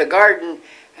working in the garden,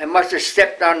 I must have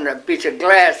stepped on a piece of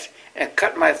glass and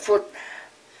cut my foot.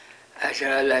 I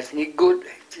said, oh, that's not good.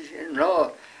 She said,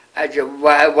 no. I said,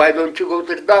 why don't you go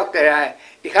to the doctor? I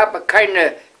have a kind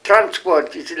of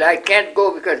transport. She said, I can't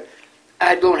go because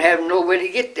I don't have no way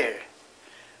to get there.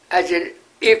 I said,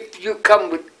 if you come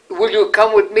with, will you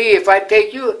come with me if I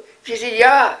take you? She said,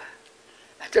 yeah.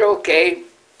 I said, okay.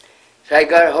 So I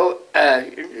got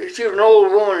she was an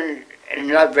old woman and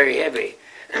not very heavy.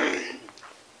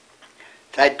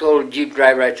 So I told the Jeep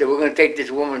driver, I said, we're going to take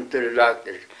this woman to the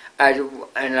doctor.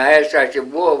 And I asked her, I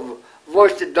said, whoa,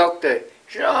 where's the doctor?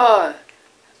 She said, oh,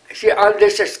 on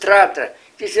this strata.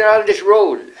 She said, on this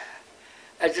road.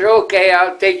 I said, okay,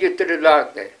 I'll take you to the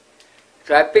doctor.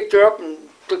 So I picked her up and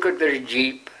took her to the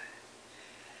Jeep.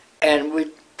 And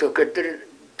we took her to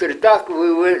the doctor.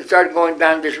 We started going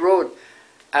down this road.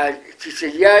 She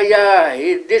said, yeah,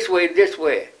 this way.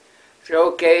 I said,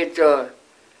 okay, so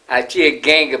I see a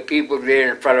gang of people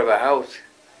there in front of a house.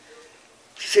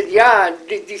 She said, yeah,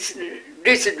 this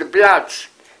is the plots,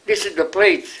 this is the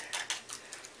plates.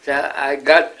 So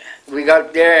we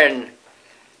got there and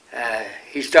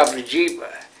he stopped the Jeep.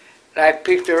 I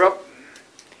picked her up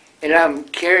and I'm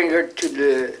carrying her to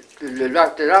the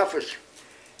doctor's office.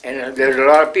 And there's a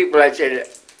lot of people. I said,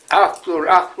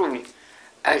 Achtung.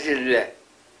 I said,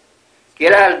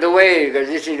 get out of the way because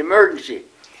this is an emergency.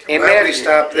 Well, we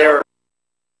stopped there.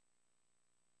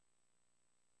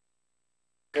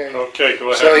 Okay, go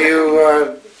ahead. So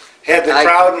you had the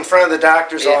crowd in front of the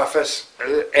doctor's office.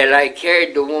 And I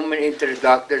carried the woman into the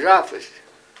doctor's office.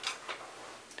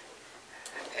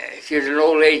 She was an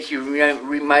old lady. She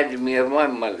reminded me of my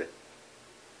mother.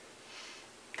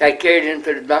 I carried her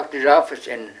into the doctor's office,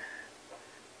 and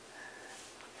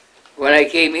when I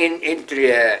came into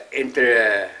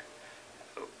the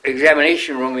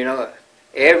examination room, you know,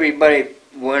 everybody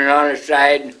went on the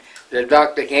side. The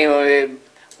doctor came over.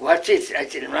 What's this? I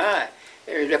said,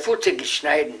 the foot's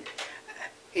geschnitten.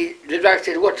 The doctor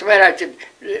said, what's the matter? I said,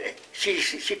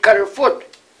 she cut her foot.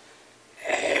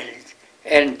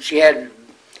 And she had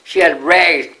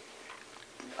rags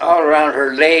all around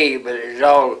her leg, but it was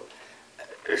all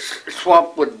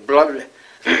swamped with blood.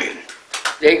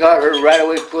 They got her right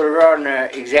away, put her on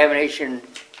the examination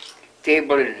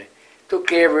table and took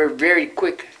care of her very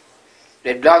quick.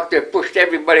 The doctor pushed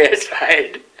everybody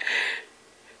aside.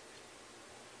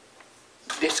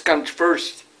 This comes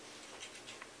first.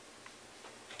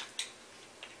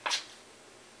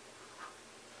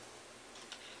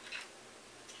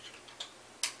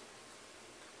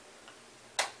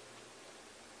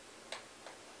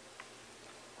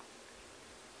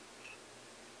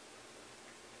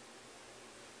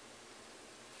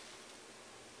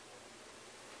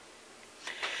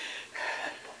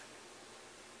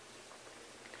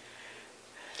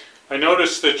 I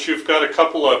noticed that you've got a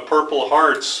couple of Purple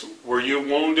Hearts. Were you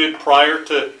wounded prior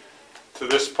to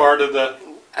this part of the...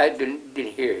 I didn't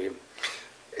hear him.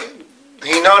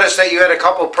 He noticed that you had a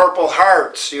couple Purple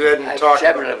Hearts. You hadn't talked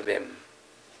about 7 of them.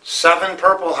 7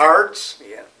 Purple Hearts?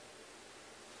 Yeah.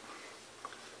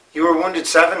 You were wounded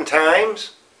 7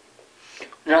 times?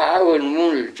 No, I wasn't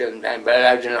wounded 7 times, but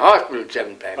I was in the hospital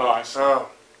 7 times. Oh, I see. Oh.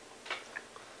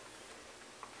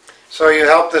 So you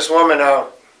helped this woman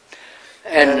out.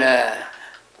 And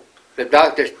the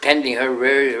doctor's tending her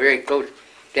very, very close.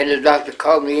 Then the doctor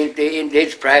called me into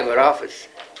his private office.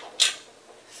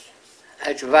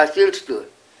 I said, "Was willst du?"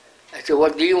 I said,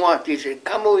 "What do you want?" He said,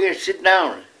 "Come over here, sit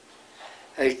down."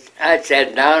 I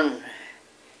sat down,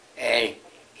 and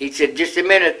he said, "Just a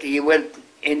minute." He went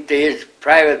into his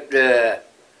private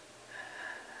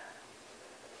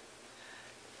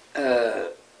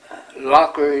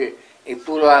locker. He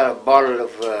pulled out a bottle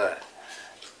of...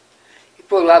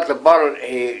 pulled out the bottle.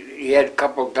 He had a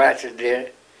couple of glasses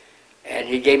there, and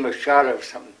he gave me a shot of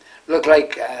something. Looked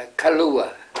like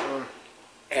Kahlua.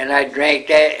 And I drank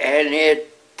that, and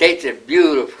it tasted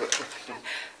beautiful.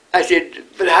 I said,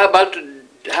 "But how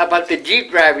about the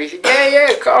Jeep driver?" He said,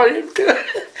 "Yeah, call him too."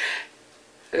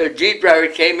 The Jeep driver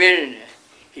came in, and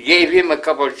he gave him a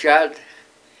couple of shots.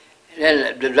 And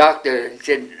then the doctor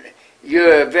said,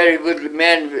 "You're a very good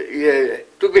man.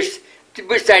 Du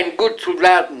bist ein gut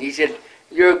Soldaten." He said,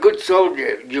 "You're a good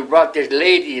soldier. You brought this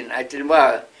lady." And I said,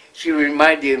 "Well, she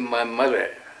reminded me of my mother."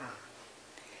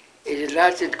 He said,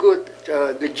 "That's it, good."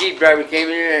 So the Jeep driver came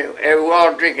in and we were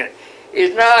all drinking. He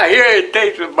said, "No, here,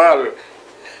 take the bottle."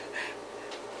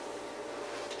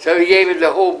 So he gave me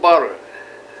the whole bottle.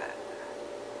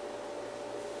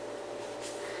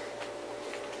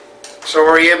 So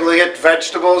were you able to get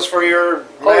vegetables for your...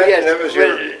 Oh, yes. That was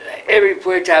your... Every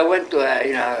place I went to,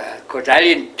 of course, I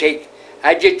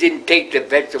just didn't take the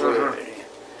vegetables.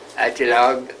 I said,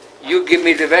 you give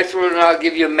me the vegetables and I'll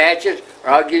give you matches,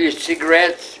 or I'll give you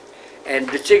cigarettes. And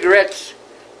the cigarettes,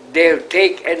 they'll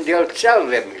take and they'll sell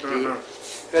them, you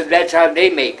see. Because that's how they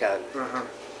make out.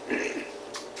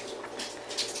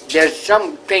 There's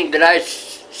something that I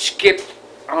skipped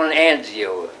on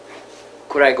Anzio.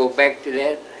 Could I go back to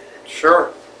that?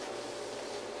 Sure.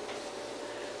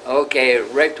 Okay,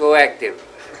 retroactive.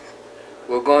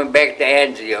 We're going back to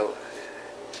Anzio.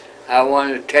 I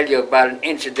want to tell you about an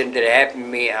incident that happened to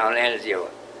me on Anzio.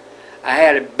 I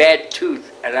had a bad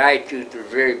tooth, an eye tooth was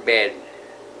very bad.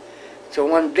 So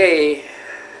one day,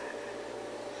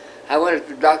 I went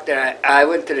to the doctor, I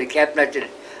went to the captain, I said,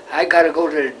 I got to go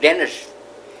to the dentist.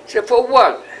 He said, for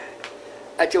what?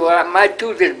 I said, well, my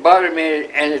tooth is bothering me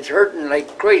and it's hurting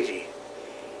like crazy.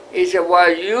 He said,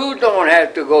 well, you don't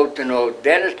have to go to no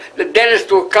dentist. The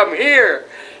dentist will come here.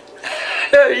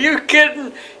 Are you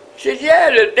kidding? He said, yeah,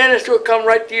 the dentist will come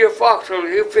right to your foxhole.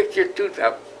 He'll fix your tooth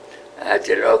up. I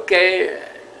said, okay,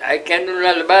 I can't do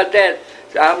nothing about that.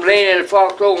 So I'm laying in the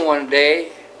foxhole one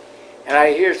day, and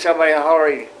I hear somebody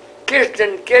hollering,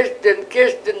 Kishton, Kishton,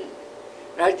 Kishton.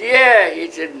 And I said, yeah. He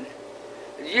said,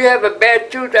 do you have a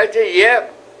bad tooth? I said,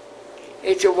 yep.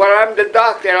 He said, well, I'm the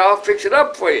doctor, I'll fix it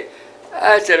up for you.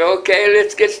 I said, okay,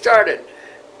 let's get started.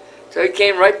 So he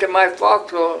came right to my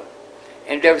foxhole,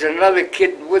 and there was another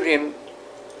kid with him,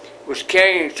 was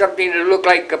carrying something that looked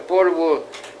like a portable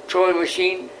sewing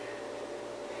machine.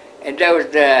 And that was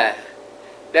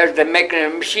the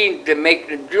machine to make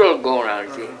the drill go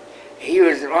on, see. He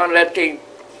was on that thing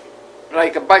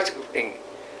like a bicycle thing.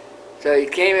 So he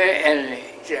came in and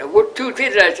he said, what tooth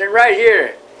is it? I said, right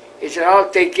here. He said, I'll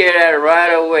take care of that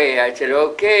right away. I said,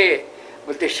 okay.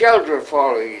 But the shells were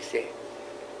falling, you see.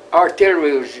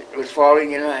 Artillery was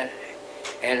falling, you know.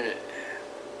 And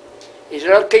he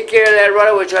said, I'll take care of that right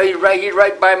away. So he's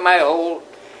right by my hole.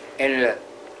 And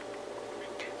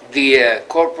the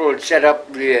corporal had set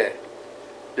up the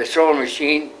sewing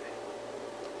machine,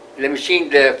 the machine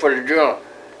for the drill.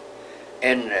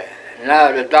 And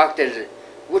now the doctor said,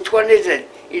 which one is it?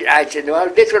 I said, well,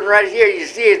 this one right here, you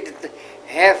see it,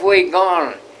 halfway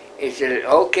gone. He said,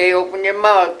 okay, open your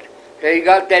mouth. So he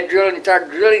got that drill and started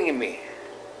drilling at me.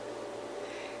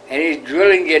 And he's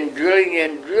drilling and drilling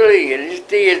and drilling, and this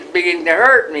thing is beginning to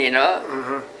hurt me, you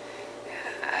know.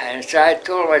 And so I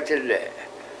told him, I said,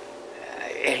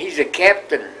 and he's a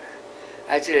captain.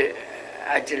 I said,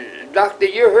 doctor,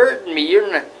 you're hurting me.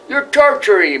 You're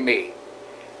torturing me.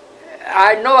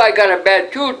 I know I got a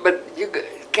bad tooth, but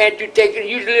can't you take it?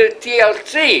 Use a little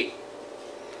TLC.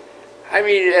 I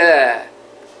mean,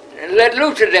 let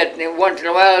loose of that once in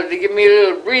a while to give me a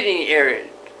little breathing area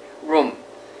room,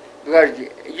 because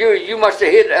you must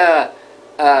have hit a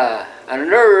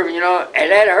nerve, you know,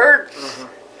 and that hurts.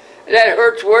 That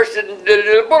hurts worse than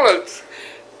the bullets.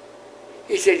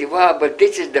 He said, well, but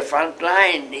this is the front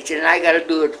line. He said, and I got to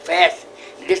do it fast.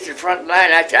 This is the front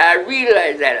line. I said, I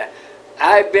realize that.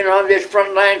 I've been on this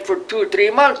front line for 2 or 3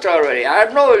 months already.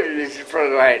 I know this is the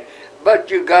front line.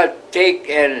 But you got to take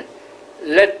and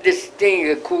let this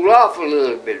thing cool off a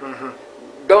little bit.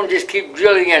 Don't just keep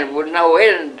drilling and with no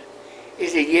end. He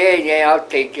said, yeah, I'll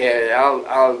take care of it.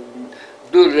 I'll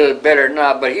do a little better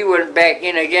now. But he went back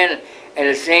in again, and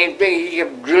the same thing. He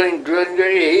kept drilling.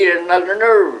 He hit another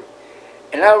nerve.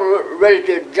 And I was ready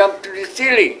to jump to the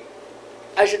ceiling.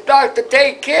 I said, doctor,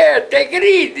 take care, take it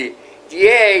easy.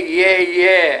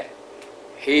 Yeah.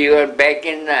 He went back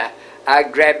in. I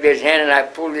grabbed his hand and I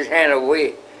pulled his hand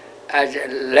away. I said,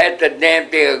 let the damn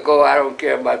thing go. I don't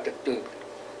care about the tooth.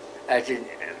 I said,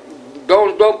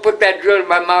 don't put that drill in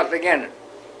my mouth again.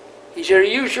 He said, are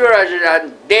you sure? I said,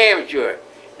 I'm damn sure.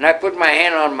 And I put my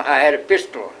hand on, I had a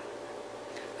pistol.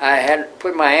 I had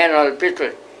put my hand on the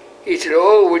pistol. He said,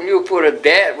 oh, when you put it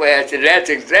that way, I said, that's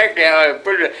exactly how I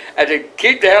put it. I said,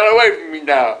 keep the hell away from me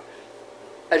now.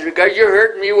 I said, because you're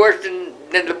hurting me worse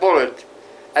than the bullets.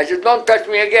 I said, don't touch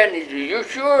me again. He said, you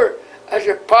sure? I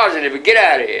said, positive, get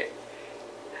out of here.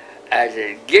 I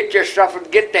said, get your stuff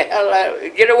and get the hell out,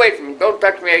 get away from me, don't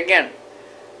touch me again.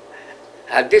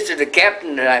 This is the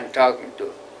captain that I'm talking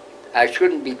to. I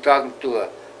shouldn't be talking to an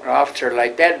officer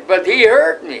like that, but he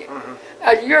hurt me.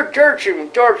 I said, you're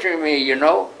torturing me, you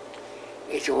know.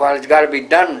 He said, well, it's got to be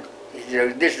done. He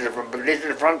said, this is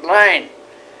the front line.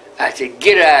 I said,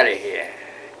 get out of here.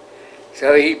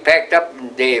 So he packed up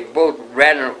and they both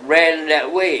ran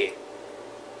that way.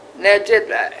 And that's it.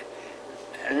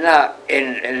 Now,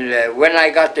 when I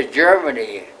got to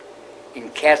Germany, in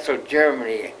Kassel,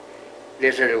 Germany,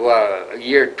 this is, well, a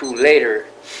year or 2 later,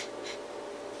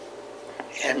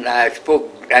 and I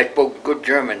spoke good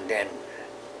German then.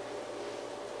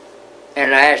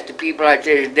 And I asked the people, I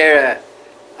said, is there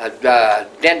a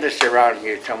dentist around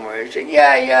here somewhere. He said,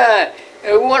 yeah,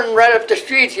 one right up the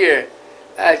street here.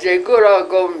 I said, good, I'll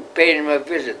go and pay him a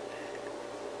visit.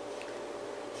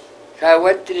 So I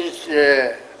went to this,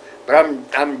 but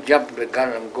I'm jumping the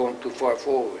gun, I'm going too far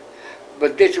forward.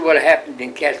 But this is what happened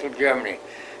in Kassel, Germany.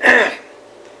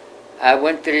 I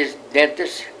went to this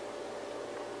dentist.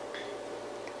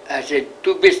 I said,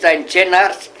 "Du bist ein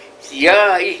Zahnarzt?" He said,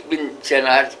 "Ja, ich bin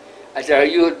Zahnarzt." I said, "Are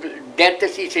you a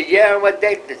dentist?" He said, "Yeah, I'm a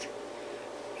dentist."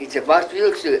 He said, "Was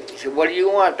willst du?" He said, "What do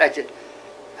you want?" I said,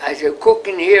 "Guck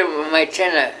in here with my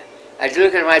Zähne." I said,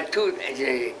 "Look at my tooth." I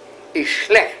said, "It's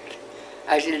schlecht."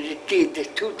 I said, the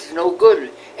tooth is no good,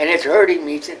 and it's hurting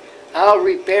me." He said, "I'll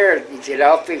repair it." He said,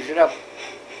 "I'll fix it up."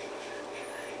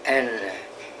 And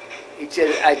he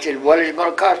said, I said, "What is it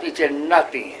going to cost me?" He said,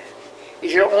 "Nothing." He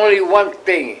said, "Only one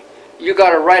thing. You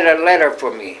got to write a letter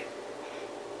for me."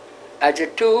 I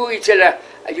said, "To who?" He said,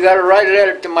 "You got to write a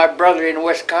letter to my brother in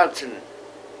Wisconsin."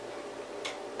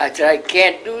 I said, "I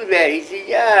can't do that." He said,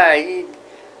 "Yeah."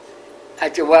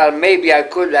 I said, "Well, maybe I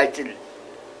could." I said,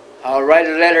 "I'll write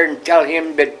a letter and tell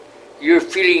him that you're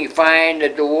feeling fine,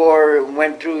 that the war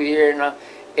went through here and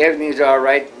everything's all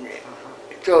right."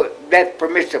 So that's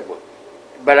permissible.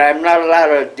 But I'm not allowed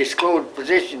to disclose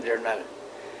positions or nothing.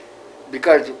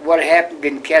 Because what happened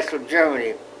in Kassel,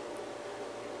 Germany,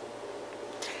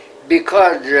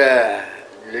 because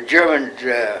the Germans,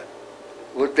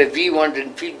 with the V-1s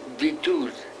and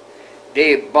V-2s,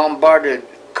 they bombarded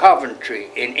Coventry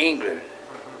in England.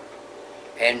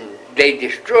 And they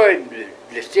destroyed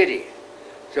the city.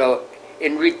 So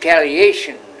in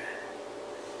retaliation,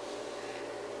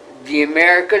 the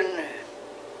American,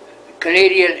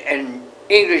 Canadian, and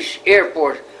English Air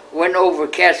Force went over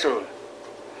Kassel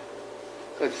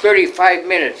for 35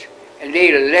 minutes, and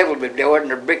they leveled it. There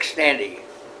wasn't a brick standing.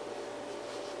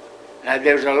 Now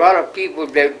there's a lot of people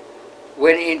that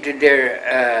went into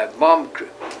their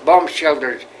bomb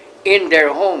shelters in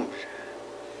their homes.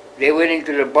 They went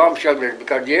into the bomb shelters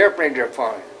because the airplanes are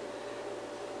falling,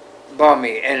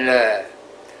 bombing, and a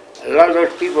lot of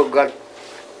those people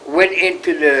went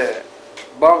into the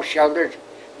bomb shelters.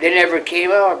 They never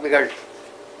came out because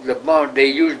they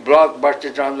used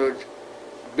blockbusters on those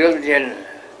buildings, and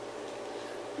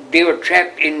they were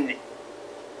trapped in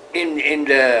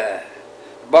the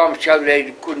bomb shelter.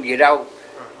 They couldn't get out.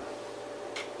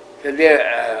 So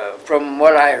there, from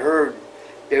what I heard,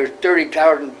 there was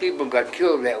 30,000 people got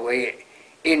killed that way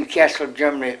in Kassel,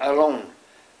 Germany alone.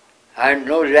 I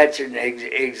know that's an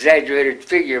exaggerated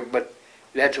figure, but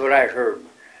that's what I heard.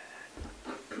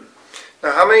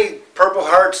 Now, how many Purple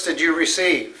Hearts did you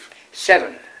receive?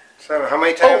 7. 7. How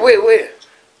many times? Oh, wait.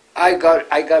 I got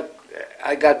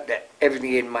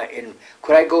everything in.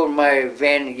 Could I go in my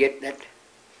van and get that?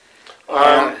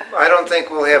 I don't think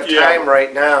we'll have time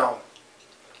right now.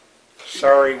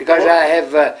 Sorry. Because I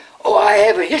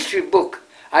have a history book.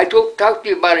 I talked to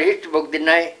you about a history book, didn't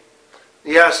I?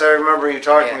 Yes, I remember you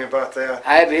talking to me about that.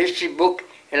 I have a history book,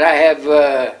 and I have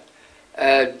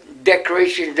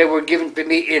decorations that were given to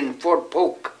me in Fort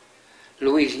Polk,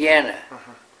 Louisiana.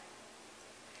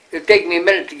 It'll take me a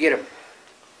minute to get them.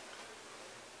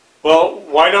 Well,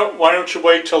 why don't you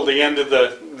wait till the end of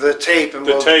the tape,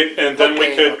 and then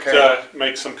we could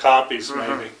make some copies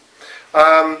maybe.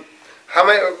 How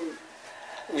many?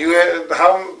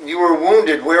 You were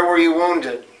wounded? Where were you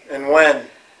wounded, and when?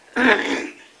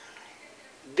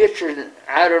 This is,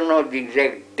 I don't know the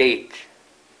exact date,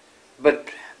 but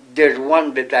there's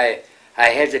one that I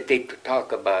hesitate to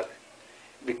talk about,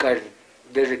 because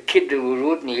there's a kid that was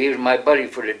with me. He was my buddy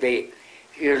for the day.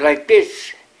 He was like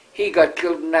this. He got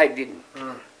killed and I didn't.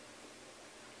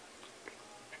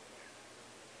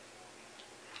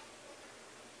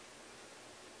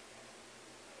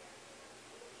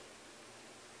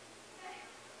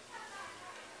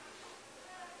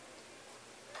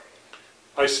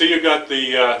 I see you got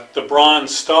the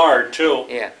Bronze Star too.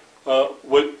 Yeah.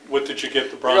 What did you get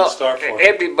the Bronze Star for?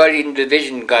 Everybody in the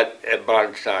division got a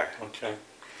Bronze Star. Okay.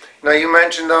 Now you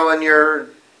mentioned though in your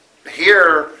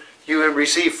here you had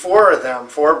received 4 of them,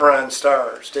 4 Bronze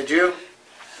Stars. Did you?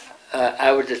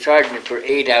 I was a sergeant for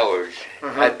 8 hours.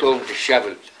 I told him to shove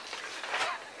it.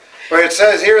 But it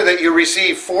says here that you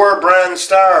received 4 Bronze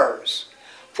Stars.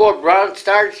 4 Bronze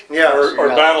Stars? Yes. Or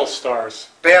Battle Stars.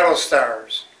 Battle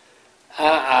Stars.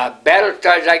 Battle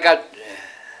Stars, I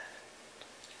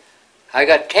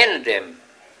got 10 of them.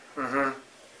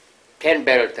 10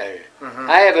 Battle Stars.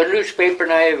 I have a newspaper,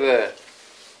 and I have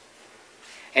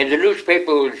and the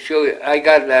newspaper will show you. I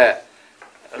got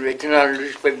it's not a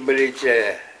newspaper, but it's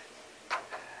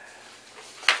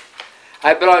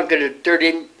I belong to the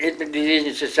 3rd Infantry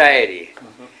Division Society,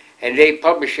 and they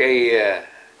publish a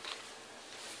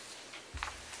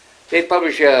They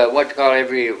publish what's called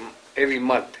every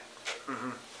month.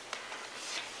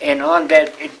 And on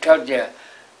that, it tells you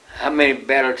how many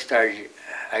battle stars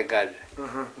I got.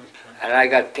 And I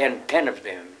got 10 of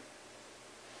them.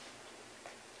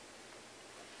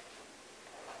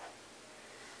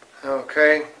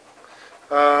 Okay.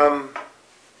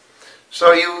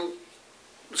 So you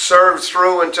served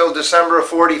through until December of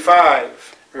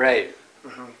 45. Right.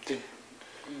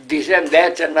 December,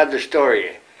 that's another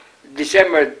story.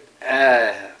 December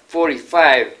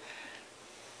 45,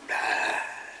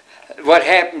 what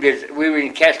happened is we were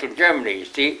in Kassel, Germany, you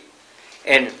see,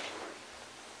 and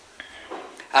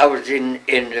I was in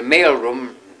the mail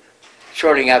room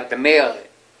sorting out the mail,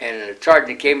 and the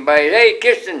sergeant came by, "Hey,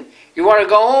 Kishton, you want to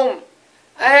go home?"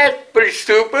 That's pretty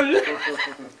stupid.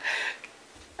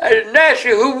 I said,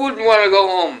 "Naturally, who wouldn't want to go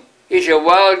home?" He said,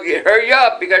 "Well, hurry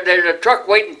up because there's a truck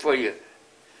waiting for you."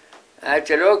 I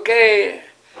said, "Okay."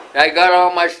 I got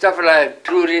all my stuff and I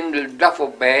threw it in the duffel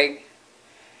bag,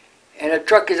 and the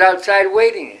truck is outside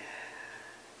waiting.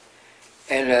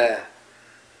 And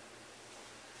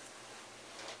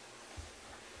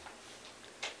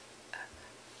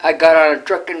I got on a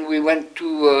truck and we went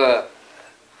to,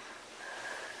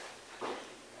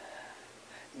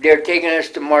 they're taking us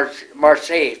to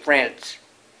Marseille, France.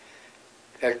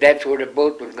 Because that's where the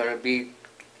boat was going to be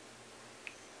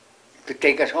to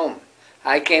take us home.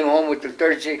 I came home with the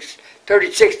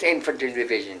 36th Infantry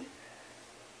Division.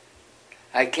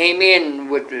 I came in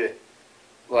with the,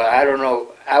 well, I don't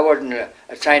know, I wasn't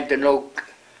assigned to no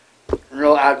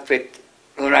outfit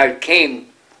when I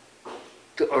came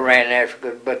to Iran,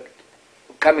 Africa, but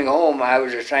coming home I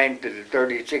was assigned to the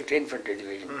 36th Infantry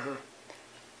Division.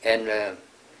 And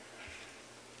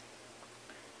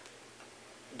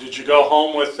Did you go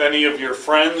home with any of your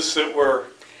friends that were?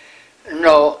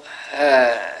 no,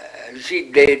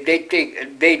 see,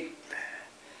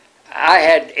 I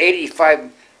had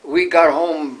 85, we got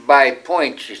home by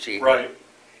points, you see. Right.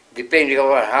 Depending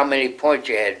on how many points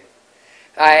you had.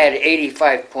 I had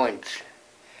 85 points.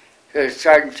 So the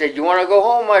sergeant said, "You want to go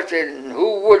home?" I said,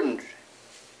 "Who wouldn't?"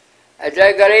 I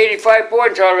said, "I got 85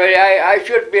 points already. I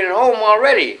should have been home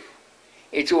already."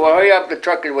 He said, "Well, hurry up, the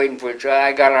truck is waiting for you." So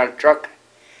I got on a truck.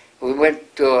 We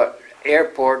went to an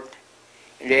airport,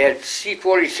 and they had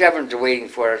C-47s waiting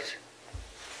for us.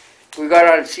 We got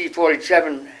on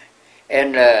C-47,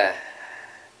 and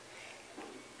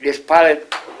this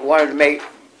pilot wanted to make,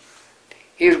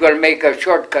 he was going to make a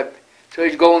shortcut, so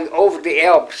he's going over the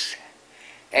Alps,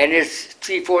 and this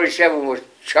C-47 was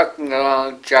chucking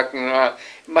along.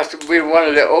 It must have been one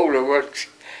of the older ones.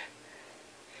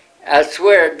 I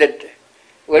swear that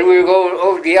when we were going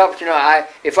over the Alps, you know,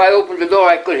 if I opened the door,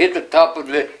 I could hit the top of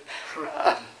the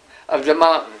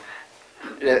mountain.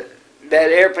 That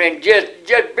airplane just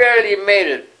barely made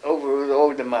it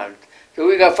over the mountain. So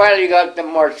we finally got to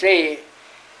Marseille,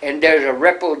 and there's a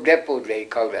repo depot, they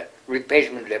call that,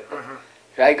 replacement depot.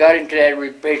 So I got into that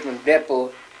replacement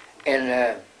depot,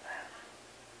 and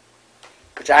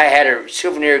because I had a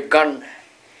souvenir gun,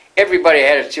 everybody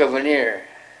had a souvenir,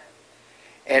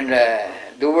 and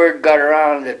the word got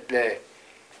around that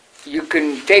you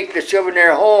can take the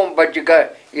souvenir home, but you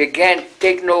can't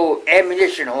take no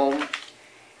ammunition home,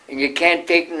 and you can't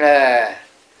take a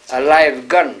live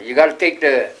gun. You got to take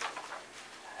the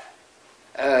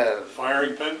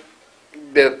Firing pin?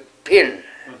 the pin,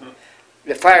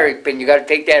 the firing pin. You got to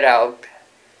take that out,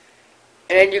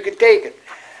 and then you can take it.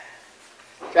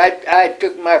 So I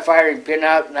took my firing pin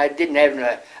out, and I didn't have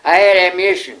no. I had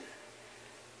ammunition.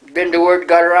 Then the word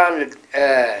got around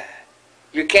that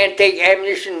you can't take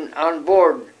ammunition on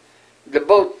board the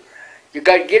boat. You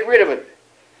got to get rid of it.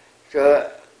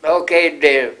 So okay,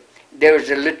 there was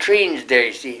the latrines there.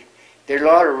 You see, there's a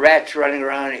lot of rats running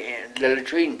around in the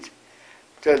latrines.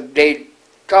 So they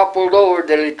toppled over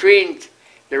the latrines.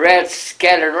 The rats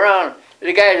scattered around.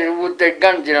 The guys with their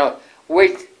guns, you know,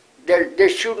 they're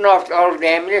shooting off all of the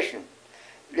ammunition.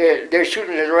 They're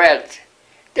shooting at the rats.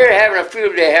 They're having a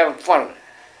field day, having fun.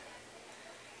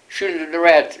 Shooting at the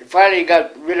rats. Finally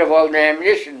got rid of all the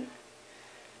ammunition.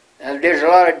 And there's a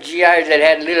lot of GIs that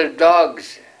had little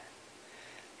dogs.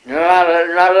 Not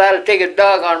allowed to take a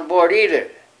dog on board either.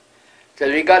 So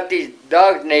they got these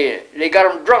dogs and they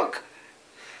got them drunk.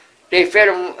 They fed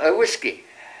them whiskey.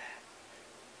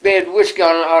 They had whiskey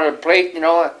on a plate, you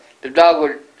know. The dog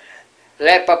would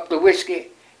lap up the whiskey,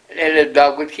 and the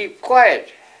dog would keep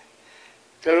quiet.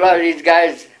 So a lot of these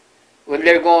guys, when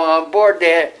they're going on board,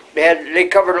 they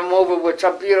covered them over with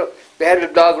something, you know. They had the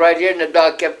dog right here, and the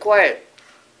dog kept quiet.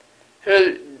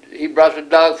 So he brought the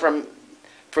dog from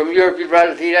Europe, he brought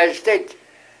it to the United States.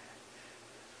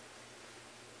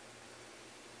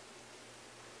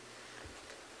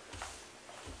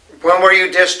 When were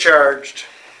you discharged?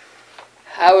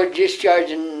 I was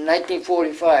discharged in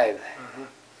 1945.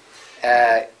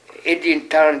 Indian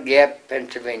Town Gap,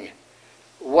 Pennsylvania.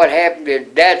 What happened is,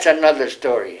 that's another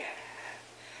story.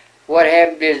 What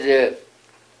happened is,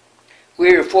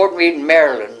 we were at Fort Meade,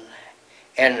 Maryland,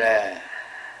 and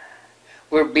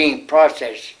we're being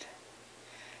processed.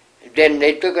 Then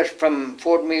they took us from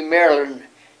Fort Meade, Maryland,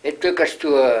 they took us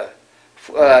to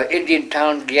Indian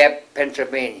Town Gap,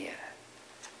 Pennsylvania.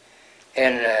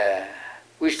 And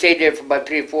we stayed there for about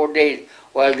 3 or 4 days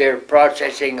while they were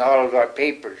processing all of our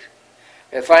papers.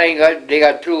 They finally they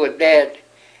got through with that,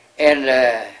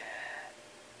 and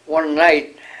one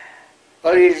night,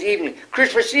 well, it was evening,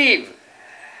 Christmas Eve,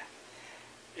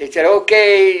 they said,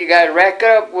 okay, you got to rack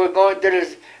up, we're going to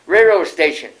this railroad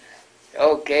station.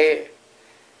 Okay,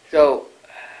 so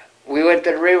we went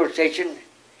to the railroad station,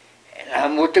 and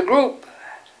I'm with the group.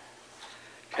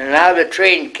 And now the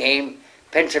train came,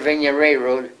 Pennsylvania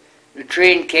Railroad. The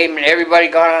train came and everybody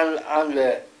got on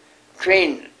the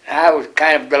train. I was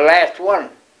kind of the last one.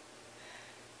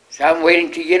 So I'm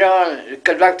waiting to get on. The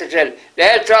conductor said,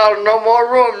 that's all, no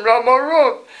more room, no more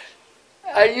room.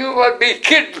 I knew I'd be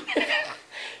kidding.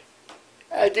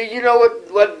 I said, you know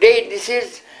what date this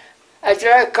is? I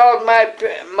said, I called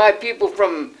my people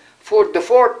from the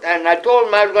fort, and I told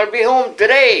them I was going to be home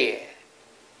today.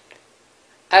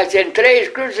 I said, today is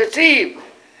Christmas Eve.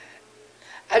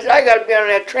 I said, I got to be on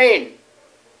that train.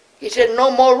 He said,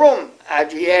 no more room. I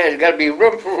said, yeah, there's got to be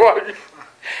room for one.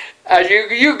 I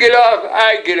said, you get off,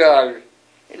 I get off.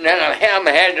 And then I'm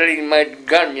handling my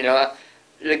gun, you know.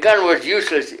 The gun was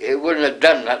useless. It wouldn't have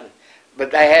done nothing.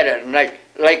 But I had it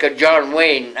like a John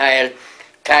Wayne. I had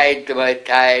tied to my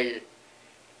ties.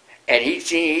 And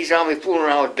he saw me fooling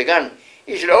around with the gun.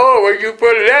 He said, oh, will you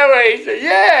put it that way? He said,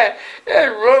 yeah,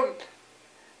 there's room.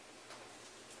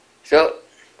 So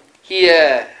he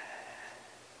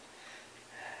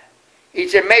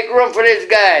said, make room for this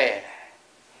guy.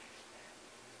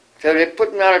 So they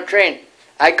put me on a train.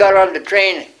 I got on the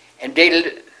train, and they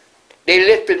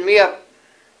lifted me up.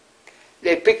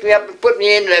 They picked me up and put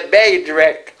me in the baggage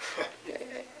rack.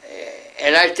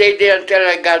 And I stayed there until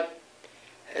I got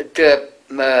to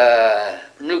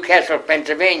Newcastle,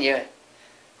 Pennsylvania.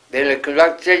 Then the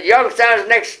conductor said, Youngstown's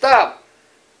next stop.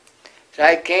 So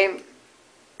I came,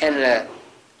 and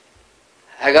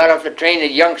I got off the train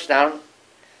at Youngstown,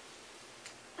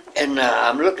 and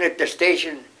I'm looking at the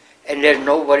station, and there's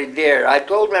nobody there. I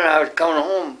told them I was coming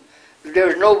home, but there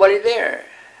was nobody there.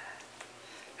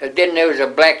 And then there was a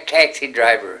black taxi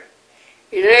driver.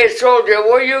 He said, hey, soldier,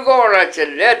 where you going? I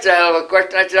said, that's a hell of a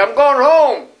question. I said, I'm going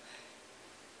home.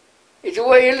 He said,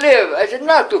 where you live? I said,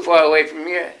 not too far away from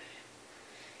here.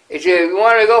 He said, you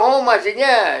want to go home? I said,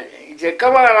 yeah. He said,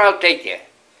 come on, I'll take you.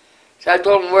 So I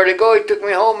told him where to go. He took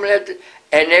me home, and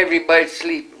everybody's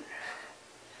sleeping.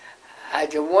 I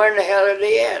said, where in the hell are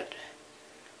they at?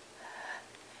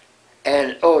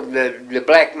 And, oh, the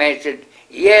black man said,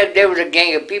 yeah, there was a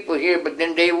gang of people here, but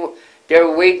then they were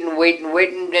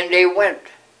waiting, then they went.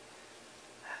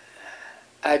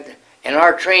 And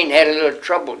our train had a little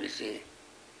trouble, you see.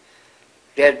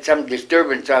 They had some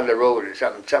disturbance on the road or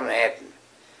something happened.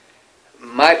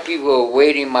 My people were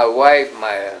waiting, my wife,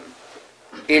 my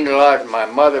in-laws, my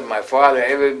mother, my father,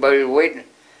 everybody was waiting.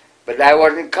 But I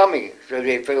wasn't coming, so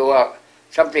they figured, well,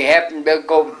 something happened,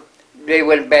 they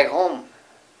went back home.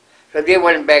 So they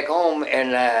went back home,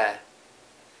 and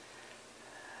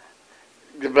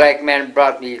the black man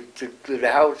brought me to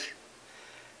the house,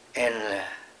 and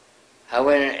I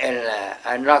went and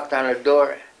I knocked on the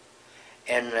door,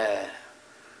 and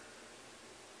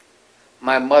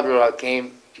my mother-in-law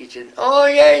came. She said, oh,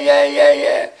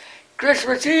 yeah,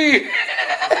 Christmas Eve.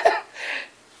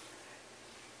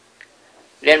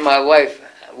 Then my wife,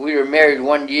 we were married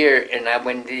 1 year, and I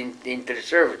went into the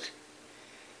service.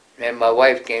 Then my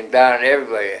wife came down, and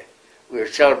everybody, we were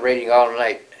celebrating all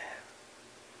night.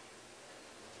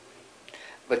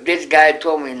 But this guy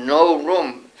told me, no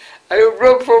room. I have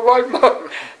room for one more.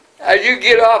 As you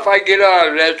get off, I get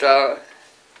on, that's all.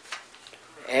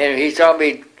 And he saw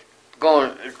me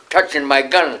going, touching my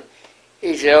gun.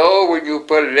 He said, oh, would you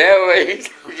put it that way? He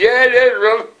said, yeah, there's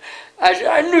room. I said,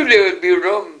 I knew there would be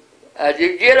room. I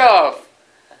said, get off.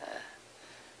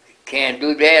 Can't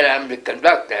do that, I'm the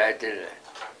conductor. I said,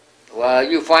 well,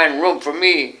 you find room for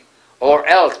me, or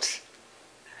else.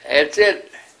 That's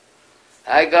it.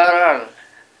 I got on.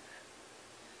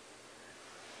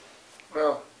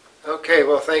 Well, okay,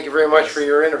 well, thank you very much for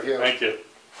your interview. Thank you.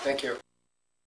 Thank you.